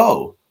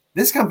 oh,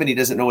 this company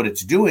doesn't know what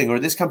it's doing, or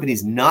this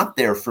company's not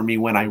there for me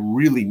when I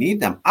really need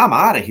them. I'm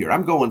out of here.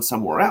 I'm going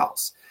somewhere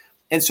else.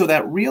 And so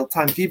that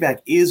real-time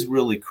feedback is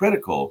really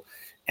critical.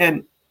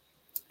 And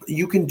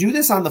you can do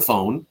this on the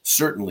phone,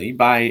 certainly,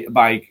 by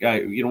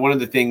one of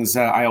the things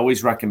I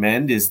always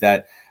recommend is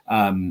that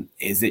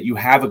you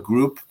have a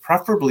group,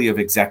 preferably of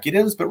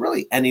executives, but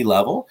really any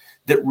level,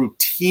 that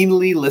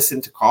routinely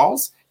listen to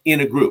calls in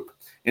a group.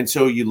 And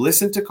so you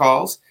listen to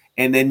calls,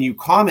 and then you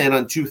comment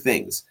on two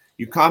things.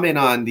 You comment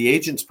on the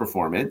agent's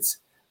performance,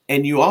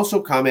 and you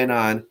also comment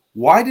on,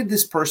 why did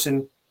this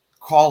person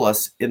call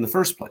us in the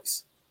first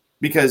place?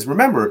 Because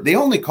remember, they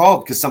only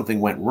called because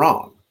something went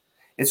wrong.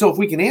 And so if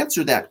we can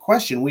answer that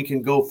question, we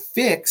can go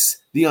fix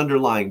the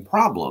underlying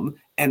problem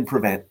and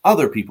prevent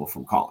other people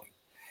from calling.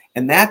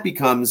 And that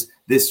becomes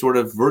this sort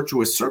of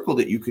virtuous circle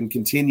that you can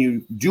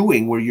continue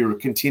doing, where you're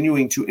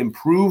continuing to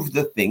improve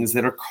the things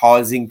that are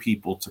causing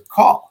people to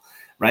call,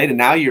 right? And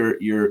now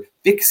you're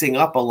fixing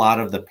up a lot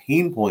of the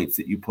pain points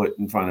that you put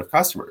in front of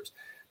customers.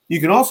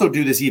 You can also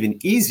do this even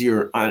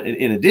easier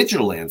in a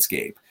digital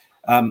landscape.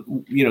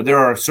 There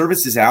are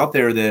services out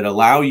there that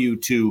allow you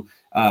to,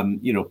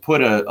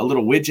 put a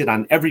little widget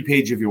on every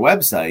page of your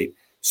website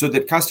so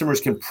that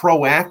customers can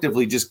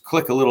proactively just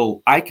click a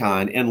little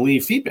icon and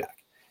leave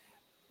feedback.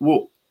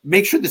 Well,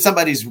 make sure that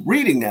somebody's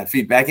reading that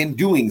feedback and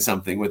doing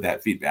something with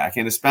that feedback.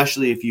 And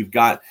especially if you've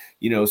got,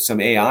 some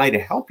AI to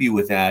help you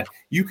with that,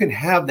 you can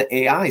have the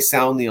AI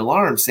sound the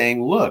alarm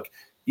saying, look,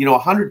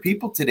 100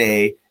 people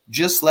today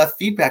just left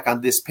feedback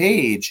on this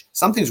page.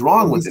 Something's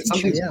wrong with it.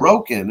 Something's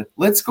broken.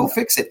 Let's go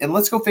fix it. And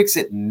let's go fix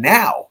it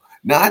now,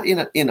 not in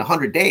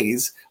 100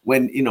 days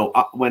when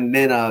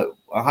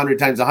 100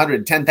 times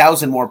 100,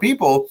 10,000 more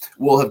people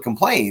will have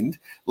complained.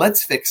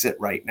 Let's fix it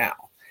right now.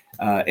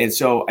 And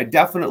so I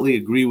definitely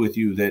agree with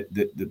you that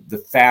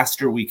the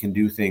faster we can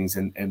do things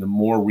and the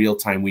more real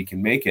time we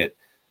can make it,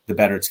 the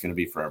better it's going to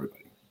be for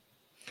everybody.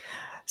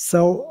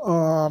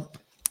 So,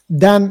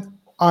 Dan,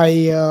 I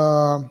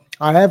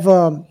have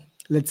a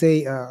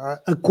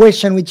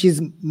question which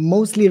is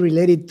mostly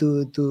related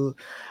to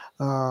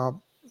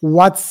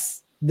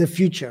what's the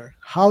future.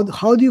 How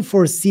do you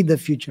foresee the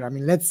future? I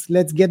mean, let's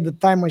get the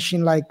time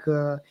machine like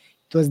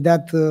it was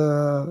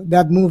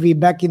that movie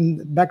Back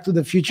to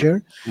the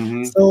Future.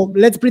 Mm-hmm. So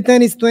let's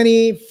pretend it's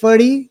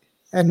 2030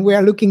 and we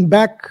are looking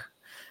back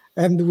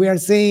and we are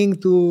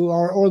saying to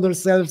our older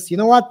selves, you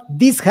know what,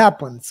 this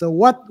happened. So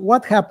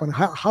what happened?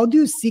 How do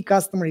you see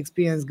customer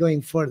experience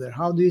going further?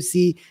 How do you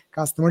see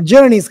customer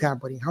journeys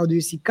happening? How do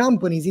you see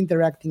companies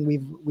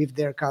interacting with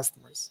their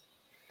customers?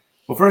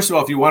 Well, first of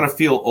all, if you want to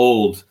feel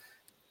old,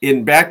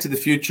 in Back to the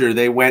Future,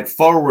 they went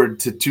forward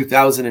to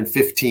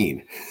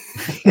 2015.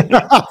 And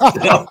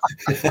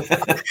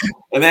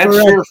that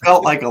sure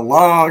felt like a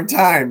long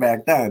time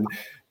back then.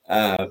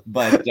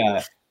 But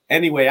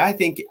anyway, I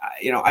think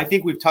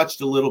we've touched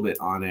a little bit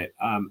on it.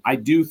 I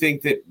do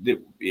think that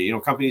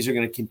companies are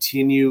going to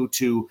continue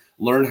to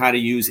learn how to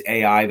use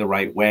AI the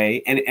right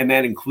way. And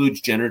that includes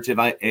generative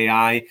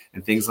AI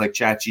and things like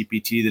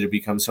ChatGPT that have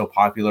become so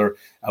popular.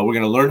 We're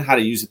going to learn how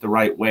to use it the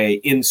right way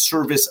in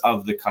service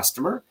of the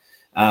customer.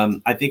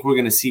 I think we're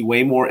going to see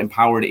way more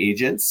empowered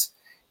agents.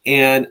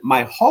 And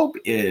my hope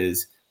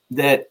is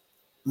that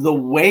the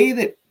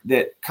way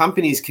that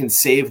companies can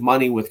save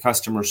money with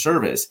customer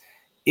service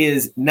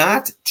is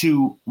not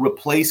to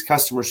replace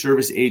customer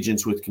service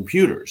agents with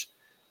computers,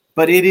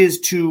 but it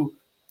is to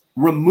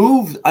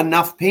remove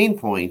enough pain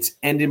points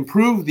and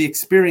improve the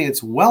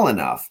experience well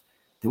enough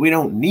that we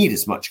don't need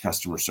as much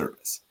customer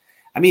service.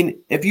 I mean,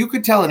 if you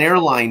could tell an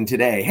airline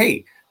today,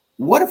 hey,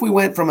 what if we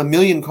went from 1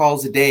 million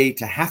calls a day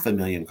to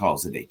 500,000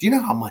 calls a day? Do you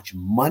know how much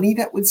money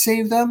that would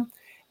save them?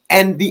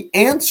 And the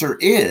answer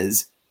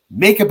is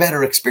make a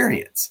better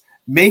experience.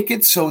 Make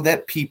it so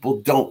that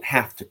people don't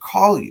have to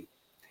call you.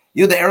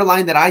 The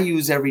airline that I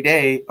use every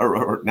day,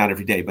 or not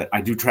every day, but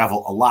I do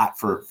travel a lot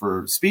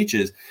for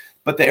speeches.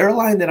 But the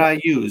airline that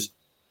I use,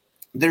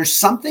 there's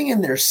something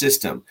in their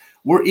system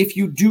where if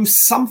you do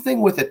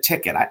something with a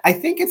ticket, I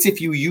think it's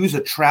if you use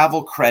a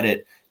travel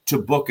credit to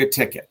book a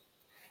ticket,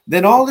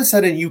 then all of a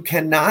sudden you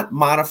cannot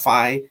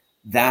modify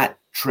that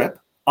trip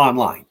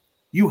online.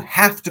 You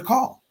have to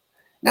call.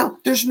 Now,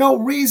 there's no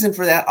reason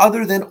for that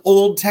other than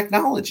old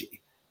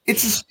technology.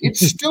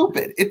 It's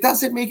stupid. It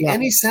doesn't make Yeah.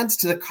 any sense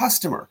to the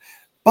customer.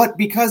 But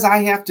because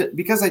I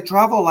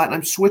travel a lot and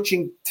I'm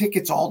switching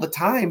tickets all the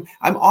time,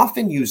 I'm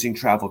often using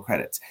travel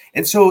credits.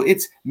 And so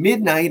it's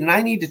midnight and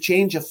I need to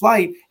change a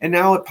flight. And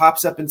now it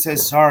pops up and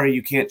says, sorry,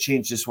 you can't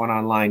change this one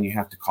online. You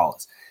have to call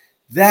us.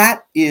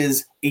 That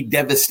is a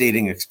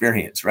devastating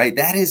experience, right?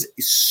 That is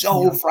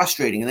so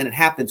frustrating. And then it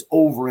happens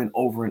over and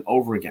over and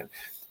over again.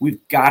 We've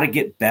got to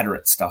get better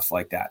at stuff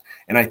like that.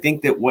 And I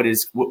think that what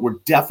we're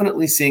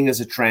definitely seeing as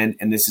a trend,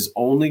 and this is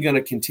only going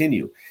to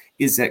continue,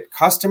 is that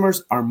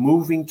customers are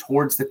moving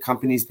towards the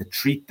companies that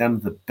treat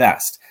them the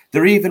best.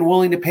 They're even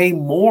willing to pay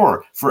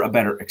more for a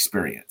better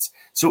experience.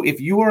 So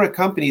if you are a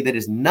company that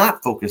is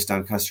not focused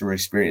on customer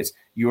experience,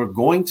 you are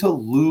going to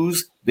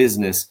lose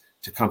business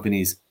to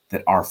companies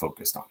that are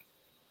focused on it.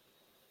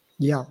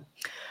 Yeah.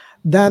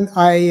 Dan,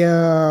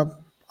 I've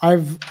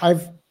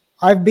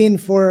been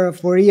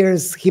for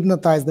years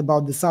hypnotized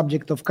about the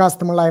subject of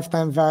customer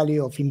lifetime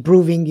value, of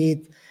improving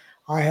it.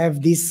 I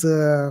have this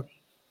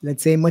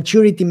let's say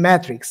maturity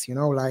metrics,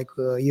 like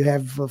you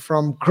have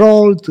from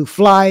crawl to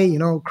fly,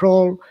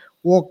 crawl,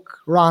 walk,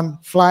 run,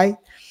 fly.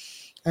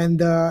 And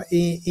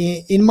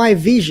in my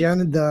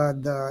vision,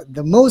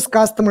 the most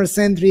customer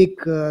centric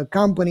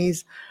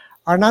companies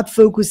are not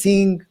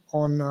focusing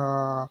on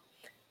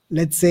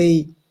let's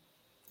say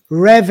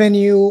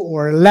revenue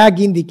or lag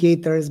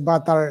indicators,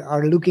 but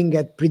are looking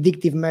at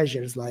predictive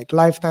measures like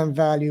lifetime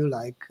value,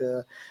 like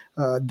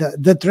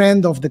the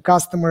trend of the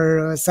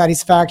customer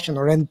satisfaction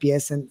or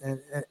NPS,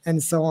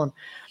 and so on.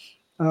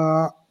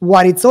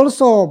 What it's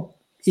also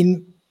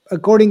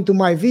according to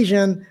my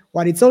vision,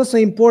 what it's also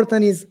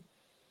important is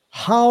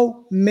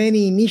how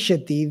many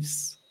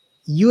initiatives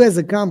you as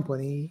a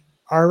company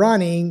are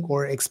running,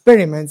 or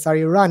experiments are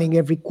you running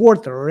every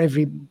quarter or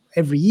every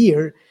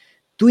year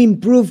to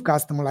improve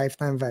customer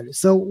lifetime value.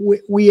 So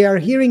we are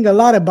hearing a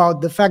lot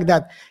about the fact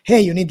that,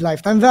 hey, you need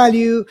lifetime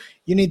value,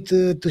 you need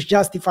to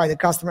justify the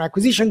customer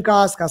acquisition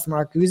cost. Customer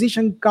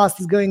acquisition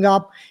cost is going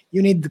up.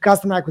 You need the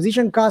customer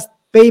acquisition cost,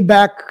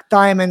 payback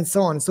time, and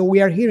so on. So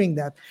we are hearing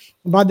that.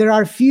 But there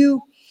are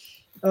few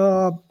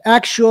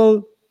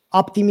actual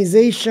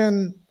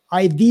optimization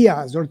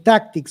ideas or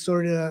tactics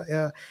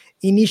or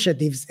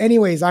initiatives.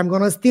 Anyways, I'm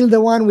going to steal the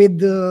one with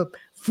the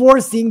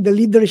forcing the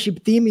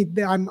leadership team.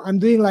 I'm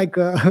doing like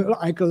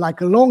a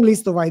long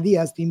list of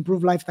ideas to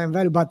improve lifetime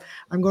value, but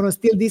I'm going to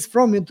steal this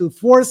from you to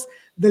force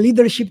the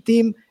leadership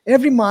team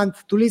every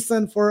month to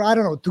listen for, I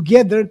don't know,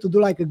 together to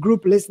do like a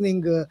group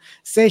listening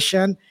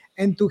session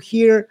and to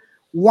hear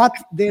what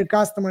their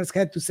customers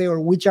had to say or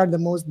which are the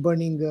most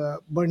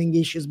burning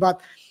issues.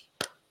 But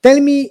tell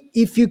me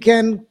if you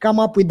can come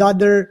up with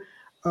other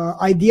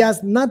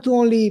ideas, not to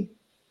only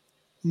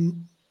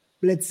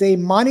let's say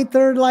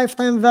monitor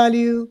lifetime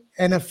value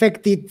and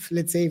affect it,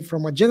 let's say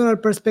from a general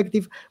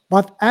perspective,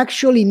 but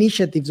actual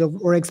initiatives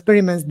or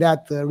experiments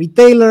that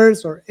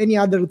retailers or any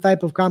other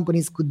type of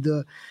companies could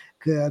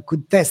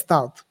test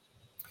out.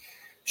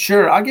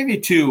 Sure, I'll give you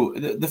two.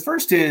 The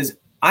first is,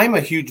 I'm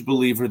a huge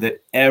believer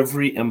that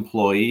every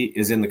employee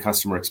is in the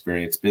customer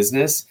experience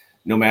business,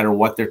 no matter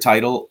what their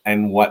title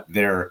and what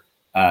their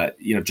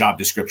job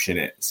description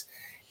is.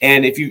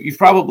 And if you've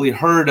probably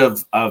heard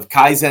of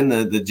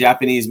Kaizen, the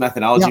Japanese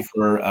methodology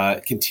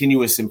for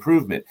continuous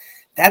improvement,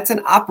 that's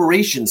an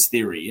operations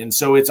theory, and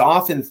so it's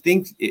often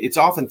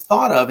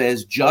thought of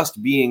as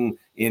just being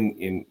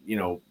in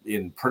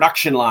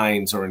production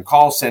lines or in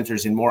call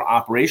centers in more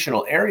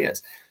operational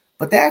areas,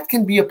 but that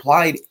can be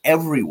applied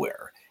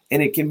everywhere,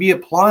 and it can be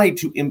applied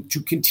to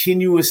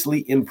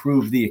continuously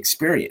improve the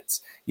experience.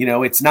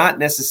 It's not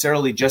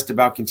necessarily just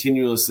about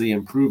continuously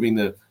improving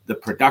the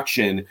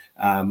production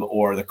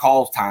or the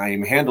call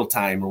time, handle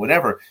time, or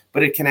whatever,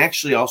 but it can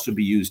actually also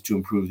be used to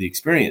improve the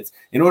experience.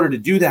 In order to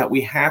do that,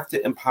 we have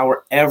to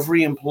empower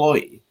every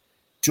employee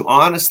to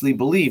honestly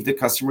believe that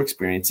customer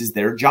experience is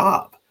their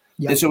job.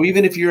 Yep. And so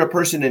even if you're a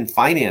person in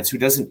finance who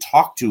doesn't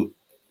talk to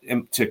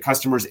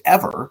customers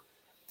ever,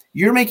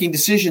 you're making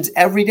decisions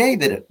every day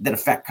that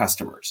affect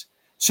customers.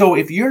 So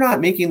if you're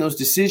not making those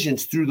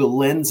decisions through the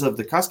lens of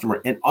the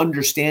customer and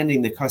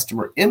understanding the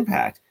customer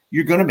impact,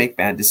 you're going to make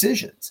bad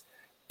decisions.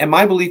 And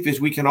my belief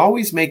is we can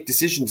always make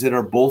decisions that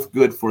are both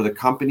good for the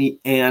company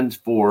and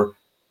for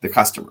the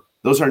customer.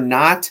 Those are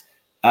not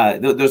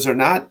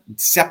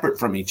separate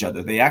from each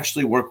other. They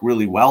actually work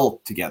really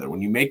well together.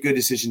 When you make good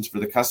decisions for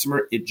the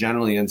customer, it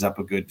generally ends up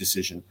a good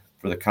decision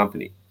for the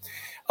company.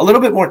 A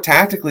little bit more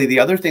tactically, the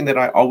other thing that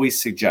I always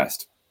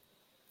suggest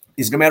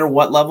is no matter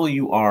what level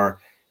you are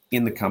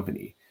in the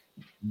company,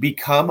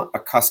 become a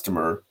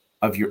customer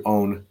of your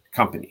own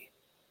company.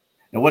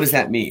 Now, what does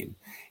that mean?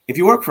 If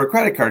you work for a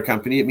credit card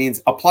company, it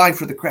means apply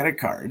for the credit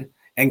card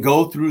and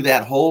go through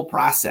that whole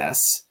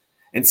process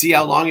and see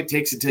how long it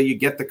takes until you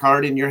get the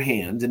card in your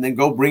hand, and then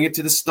go bring it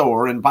to the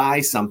store and buy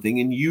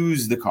something and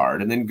use the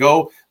card, and then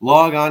go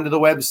log on to the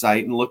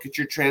website and look at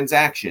your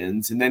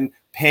transactions and then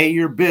pay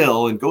your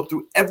bill and go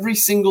through every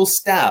single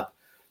step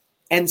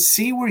and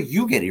see where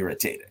you get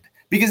irritated.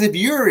 Because if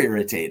you're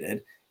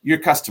irritated, your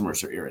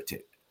customers are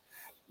irritated.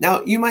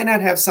 Now, you might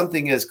not have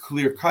something as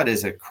clear cut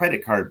as a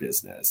credit card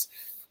business,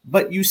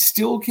 but you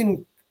still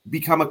can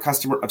become a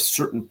customer of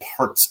certain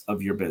parts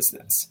of your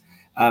business.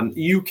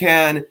 You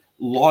can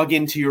log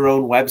into your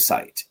own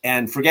website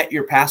and forget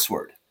your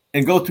password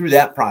and go through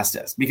that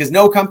process, because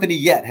no company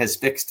yet has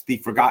fixed the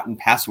forgotten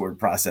password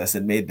process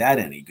and made that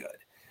any good.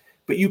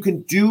 But you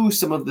can do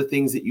some of the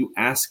things that you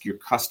ask your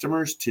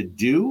customers to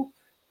do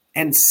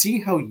and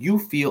see how you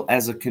feel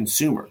as a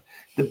consumer.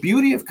 The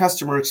beauty of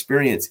customer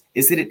experience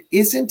is that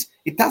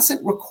it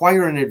doesn't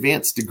require an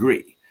advanced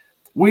degree.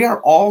 We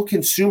are all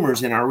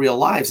consumers in our real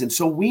lives. And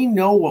so we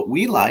know what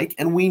we like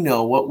and we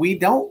know what we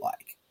don't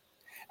like.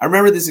 I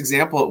remember this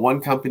example at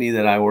one company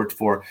that I worked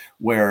for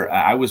where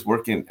I was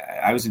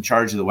in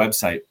charge of the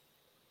website.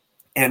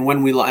 And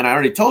and I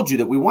already told you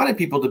that we wanted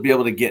people to be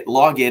able to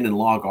log in and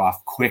log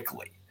off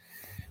quickly.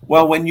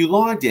 Well, when you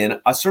logged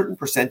in, a certain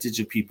percentage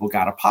of people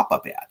got a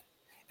pop-up ad.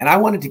 And I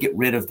wanted to get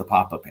rid of the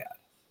pop-up ad.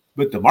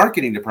 But the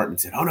marketing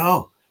department said, "Oh,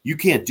 no, you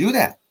can't do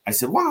that." I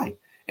said, "Why?"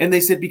 And they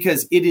said,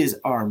 "Because it is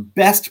our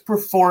best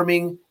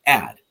performing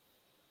ad."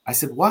 I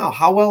said, "Wow,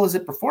 how well is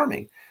it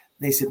performing?"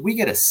 They said, "We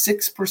get a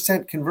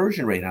 6%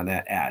 conversion rate on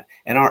that ad,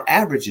 and our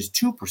average is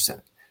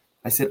 2%.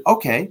 I said,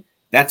 "Okay,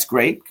 that's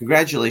great.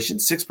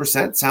 Congratulations,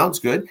 6%, sounds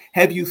good.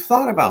 Have you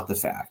thought about the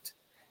fact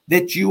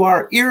that you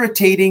are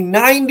irritating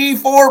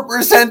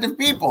 94% of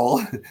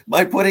people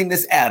by putting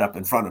this ad up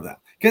in front of them?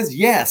 Because,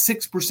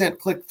 6%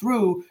 click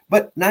through,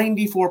 but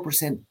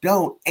 94%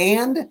 don't,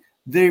 and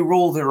they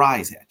roll their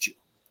eyes at you."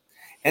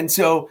 And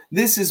so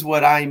this is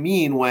what I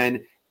mean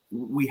when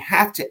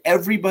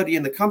everybody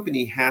in the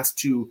company has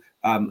to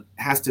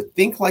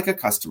think like a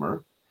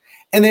customer.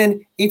 And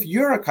then if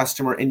you're a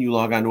customer and you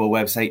log onto a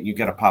website and you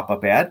get a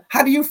pop-up ad,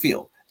 how do you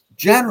feel?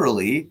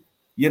 Generally,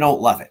 you don't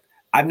love it.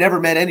 I've never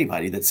met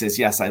anybody that says,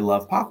 "Yes, I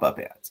love pop-up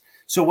ads."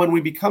 So when we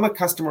become a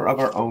customer of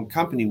our own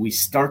company, we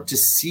start to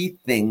see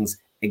things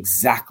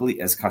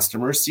exactly as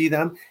customers see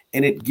them,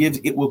 and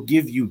it will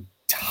give you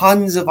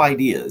tons of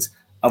ideas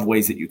of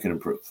ways that you can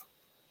improve.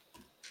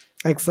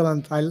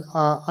 Excellent.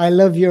 I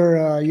love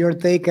your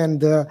take,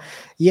 and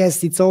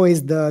yes, it's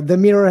always the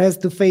mirror has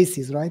two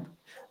faces, right?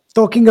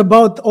 Talking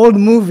about old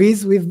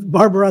movies with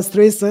Barbara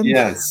Streisand.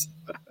 Yes,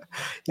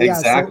 Yeah,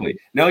 exactly.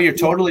 No, you're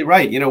totally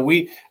right.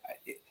 We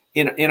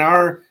in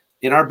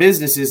our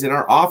businesses, in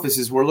our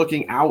offices, we're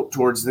looking out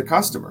towards the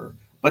customer,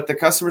 but the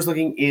customer's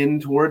looking in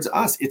towards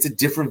us. It's a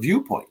different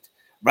viewpoint,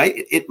 right?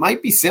 It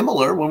might be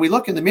similar. When we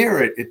look in the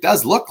mirror, it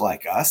does look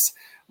like us,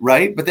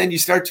 right? But then you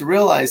start to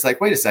realize, like,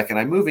 wait a second,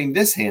 I'm moving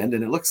this hand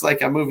and it looks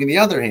like I'm moving the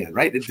other hand,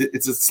 right?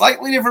 It's a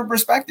slightly different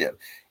perspective.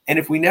 And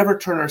if we never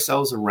turn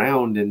ourselves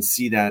around and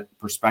see that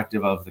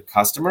perspective of the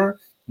customer,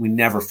 we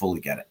never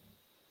fully get it.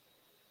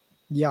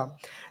 Yeah.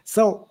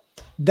 So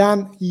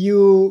Dan,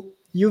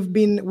 we've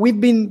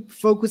been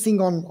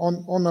focusing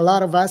on a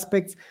lot of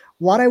aspects.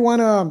 What I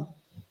wanna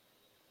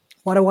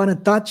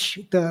touch,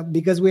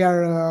 because we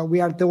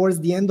are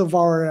towards the end of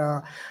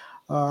our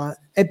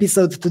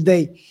episode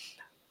today.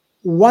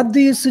 What do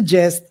you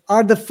suggest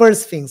are the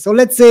first things? So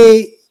let's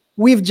say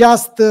we've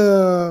just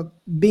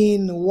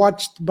been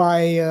watched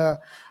by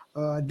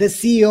the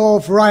CEO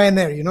of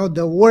Ryanair,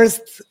 the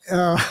worst,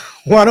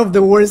 one of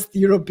the worst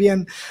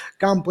European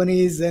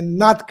companies and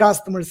not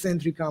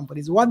customer-centric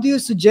companies. What do you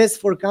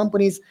suggest for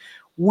companies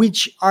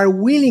which are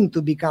willing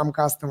to become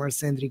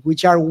customer-centric,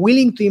 which are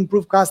willing to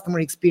improve customer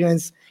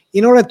experience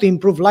in order to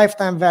improve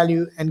lifetime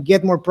value and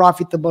get more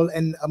profitable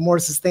and a more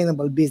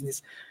sustainable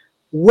business?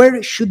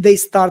 Where should they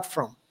start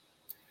from?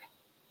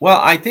 Well,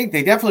 I think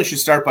they definitely should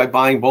start by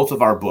buying both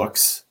of our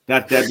books.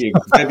 That'd be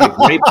a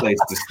great place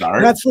to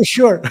start. That's for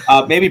sure.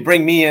 Maybe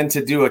bring me in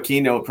to do a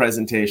keynote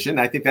presentation.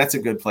 I think that's a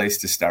good place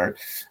to start.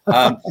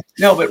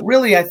 No, but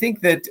really, I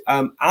think that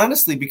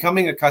honestly,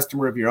 becoming a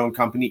customer of your own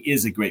company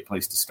is a great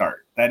place to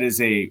start. That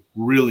is a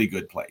really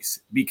good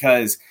place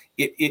because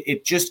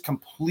it just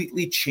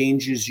completely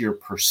changes your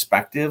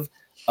perspective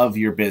of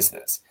your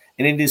business.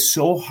 And it is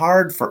so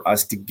hard for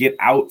us to get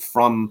out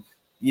from,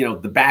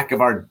 the back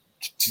of our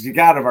to get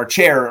out of our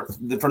chair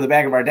from the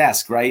back of our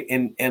desk, right?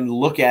 And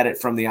look at it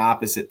from the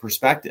opposite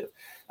perspective.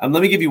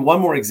 Let me give you one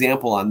more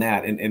example on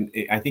that. And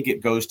I think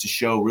it goes to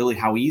show really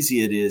how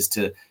easy it is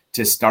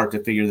to start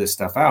to figure this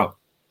stuff out.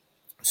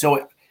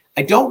 So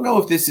I don't know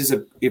if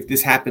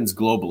this happens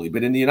globally,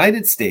 but in the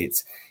United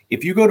States,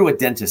 if you go to a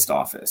dentist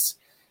office,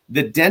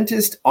 the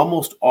dentist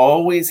almost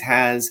always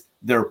has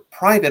their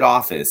private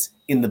office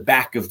in the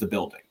back of the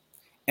building.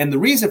 And the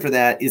reason for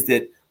that is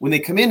that when they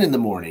come in the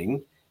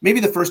morning, maybe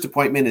the first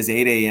appointment is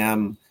 8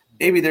 a.m.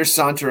 Maybe they're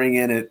sauntering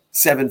in at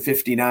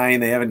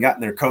 7:59. They haven't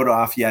gotten their coat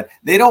off yet.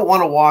 They don't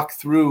want to walk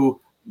through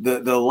the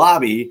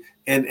lobby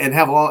and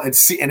have all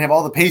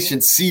the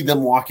patients see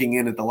them walking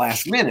in at the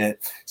last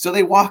minute. So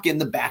they walk in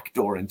the back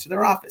door into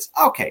their office.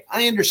 Okay,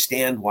 I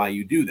understand why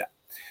you do that.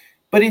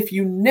 But if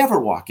you never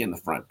walk in the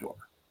front door,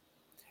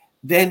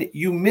 then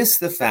you miss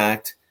the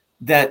fact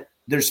that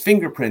there's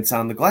fingerprints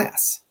on the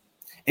glass.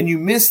 And you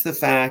miss the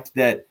fact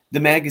that the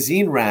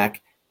magazine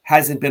rack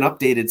hasn't been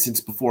updated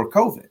since before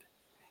COVID.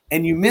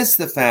 And you miss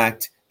the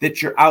fact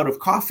that you're out of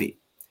coffee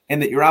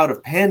and that you're out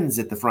of pens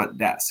at the front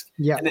desk,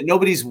 and that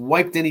nobody's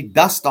wiped any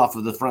dust off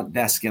of the front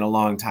desk in a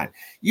long time.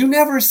 You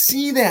never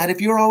see that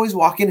if you're always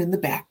walking in the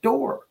back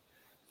door.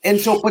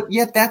 And so, but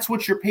yet that's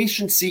what your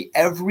patients see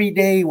every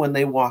day when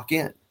they walk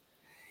in.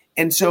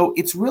 And so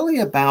it's really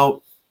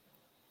about,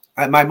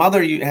 my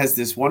mother has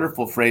this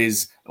wonderful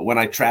phrase when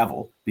I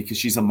travel, because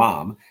she's a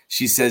mom.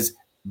 She says,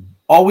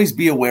 always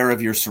be aware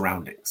of your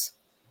surroundings.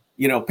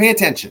 Pay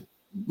attention,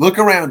 look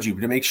around you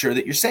to make sure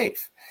that you're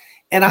safe.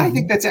 And I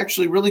think that's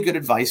actually really good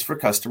advice for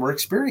customer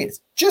experience.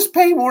 Just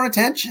pay more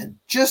attention.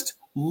 Just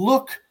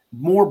look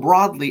more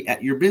broadly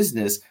at your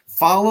business.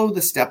 Follow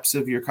the steps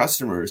of your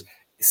customers.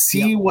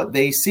 See what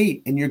they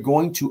see, and you're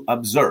going to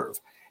observe.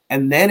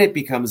 And then it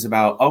becomes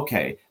about,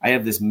 okay, I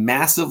have this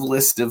massive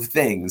list of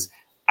things.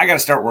 I got to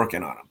start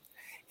working on them.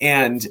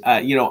 And,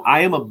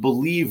 I am a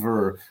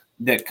believer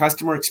that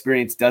customer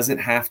experience doesn't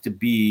have to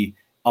be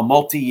a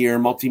multi-year,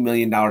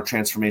 multi-million-dollar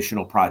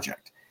transformational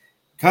project.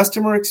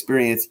 Customer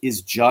experience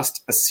is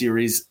just a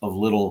series of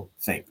little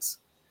things.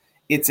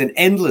 It's an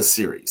endless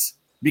series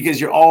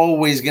because you're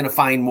always going to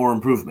find more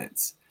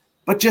improvements.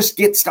 But just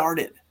get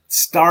started.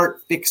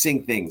 Start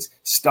fixing things.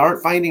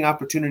 Start finding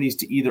opportunities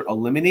to either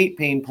eliminate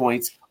pain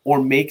points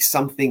or make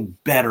something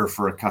better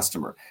for a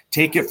customer.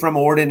 Take it from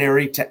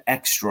ordinary to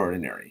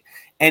extraordinary.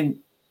 And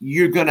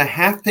you're going to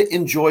have to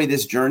enjoy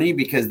this journey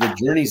because the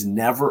journey's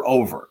never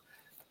over.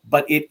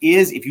 But it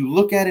is, if you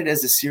look at it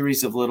as a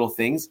series of little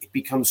things, it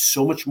becomes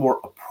so much more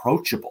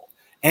approachable.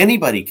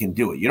 Anybody can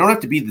do it. You don't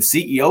have to be the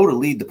CEO to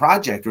lead the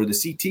project or the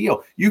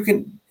CTO. You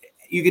can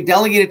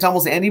delegate it to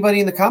almost anybody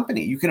in the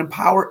company. You can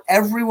empower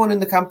everyone in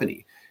the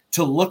company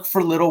to look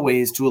for little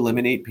ways to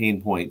eliminate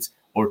pain points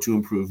or to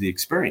improve the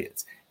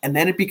experience. And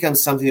then it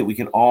becomes something that we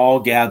can all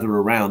gather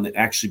around that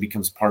actually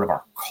becomes part of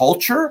our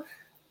culture.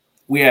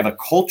 We have a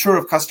culture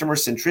of customer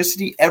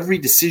centricity. Every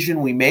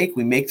decision we make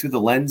through the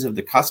lens of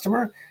the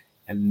customer.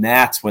 And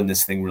that's when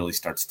this thing really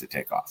starts to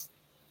take off.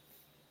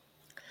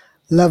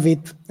 Love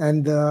it.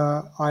 And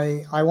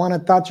I want to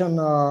touch on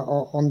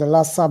the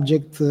last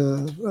subject.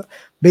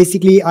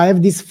 Basically, I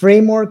have this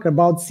framework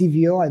about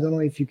CVO. I don't know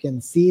if you can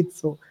see it.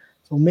 So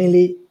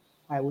mainly,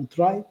 I will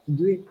try to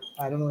do it.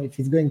 I don't know if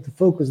it's going to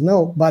focus.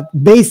 No, but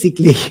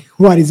basically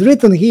what is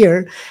written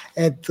here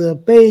at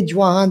page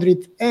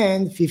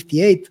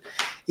 158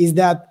 is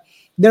that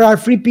there are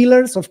 3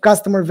 pillars of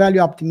customer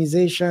value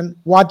optimization: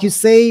 what you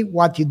say,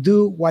 what you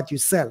do, what you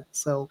sell.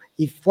 So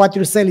if what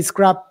you sell is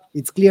crap,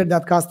 it's clear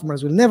that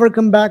customers will never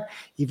come back.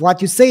 If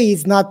what you say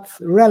is not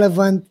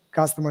relevant,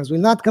 customers will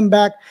not come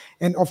back.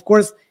 And of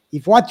course,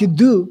 if what you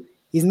do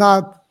is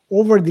not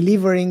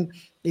over-delivering,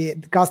 the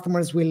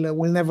customers will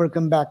never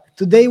come back.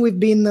 Today we've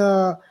been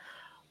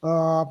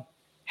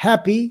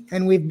happy,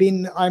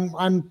 and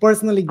I'm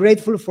personally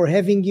grateful for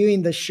having you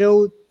in the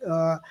show,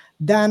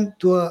 Dan,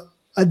 to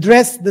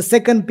address the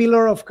second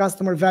pillar of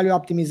customer value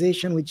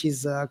optimization, which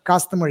is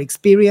customer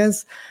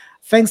experience.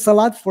 Thanks a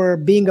lot for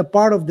being a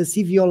part of the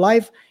CVO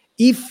Live.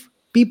 If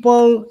they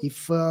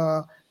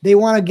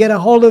want to get a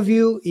hold of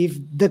you, if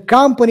the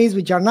companies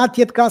which are not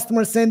yet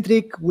customer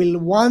centric will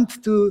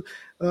want to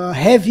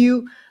have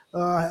you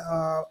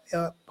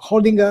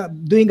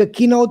doing a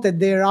keynote at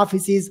their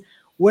offices,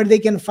 where they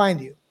can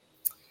find you?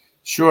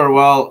 Sure.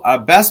 Well,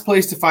 best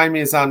place to find me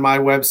is on my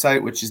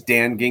website, which is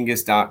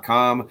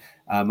dangingiss.com.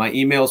 My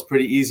email is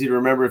pretty easy to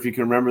remember. If you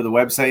can remember the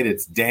website,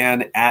 it's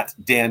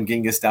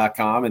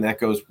dan@dangingiss.com, and that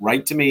goes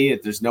right to me.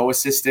 If there's no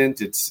assistant,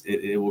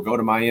 it will go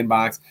to my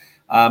inbox.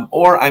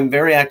 Or I'm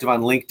very active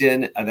on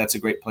LinkedIn. That's a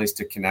great place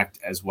to connect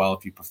as well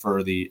if you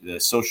prefer the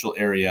social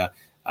area.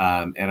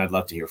 And I'd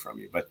love to hear from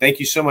you. But thank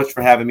you so much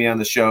for having me on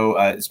the show.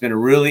 It's been a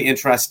really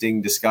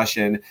interesting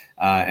discussion,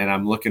 and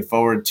I'm looking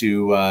forward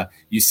to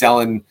you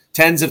selling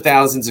tens of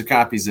thousands of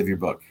copies of your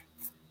book.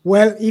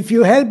 Well, if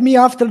you help me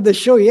after the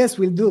show, yes,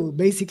 we'll do.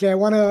 Basically, I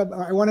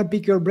wanna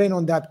pick your brain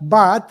on that.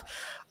 But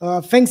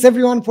thanks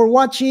everyone for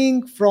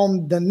watching.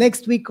 From the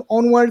next week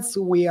onwards,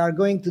 we are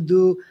going to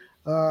do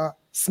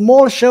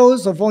small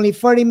shows of only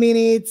 30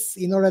 minutes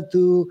in order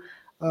to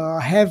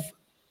have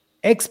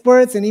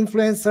experts and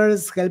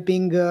influencers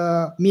helping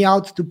me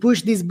out to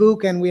push this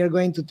book. And we are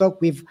going to talk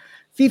with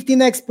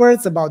 15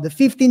 experts about the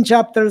 15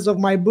 chapters of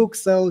my book.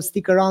 So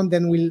stick around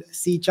and we'll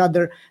see each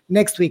other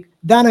next week.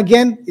 Dan,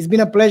 again, it's been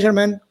a pleasure,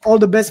 man. All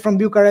the best from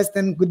Bucharest,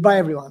 and goodbye,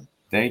 everyone.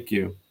 Thank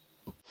you.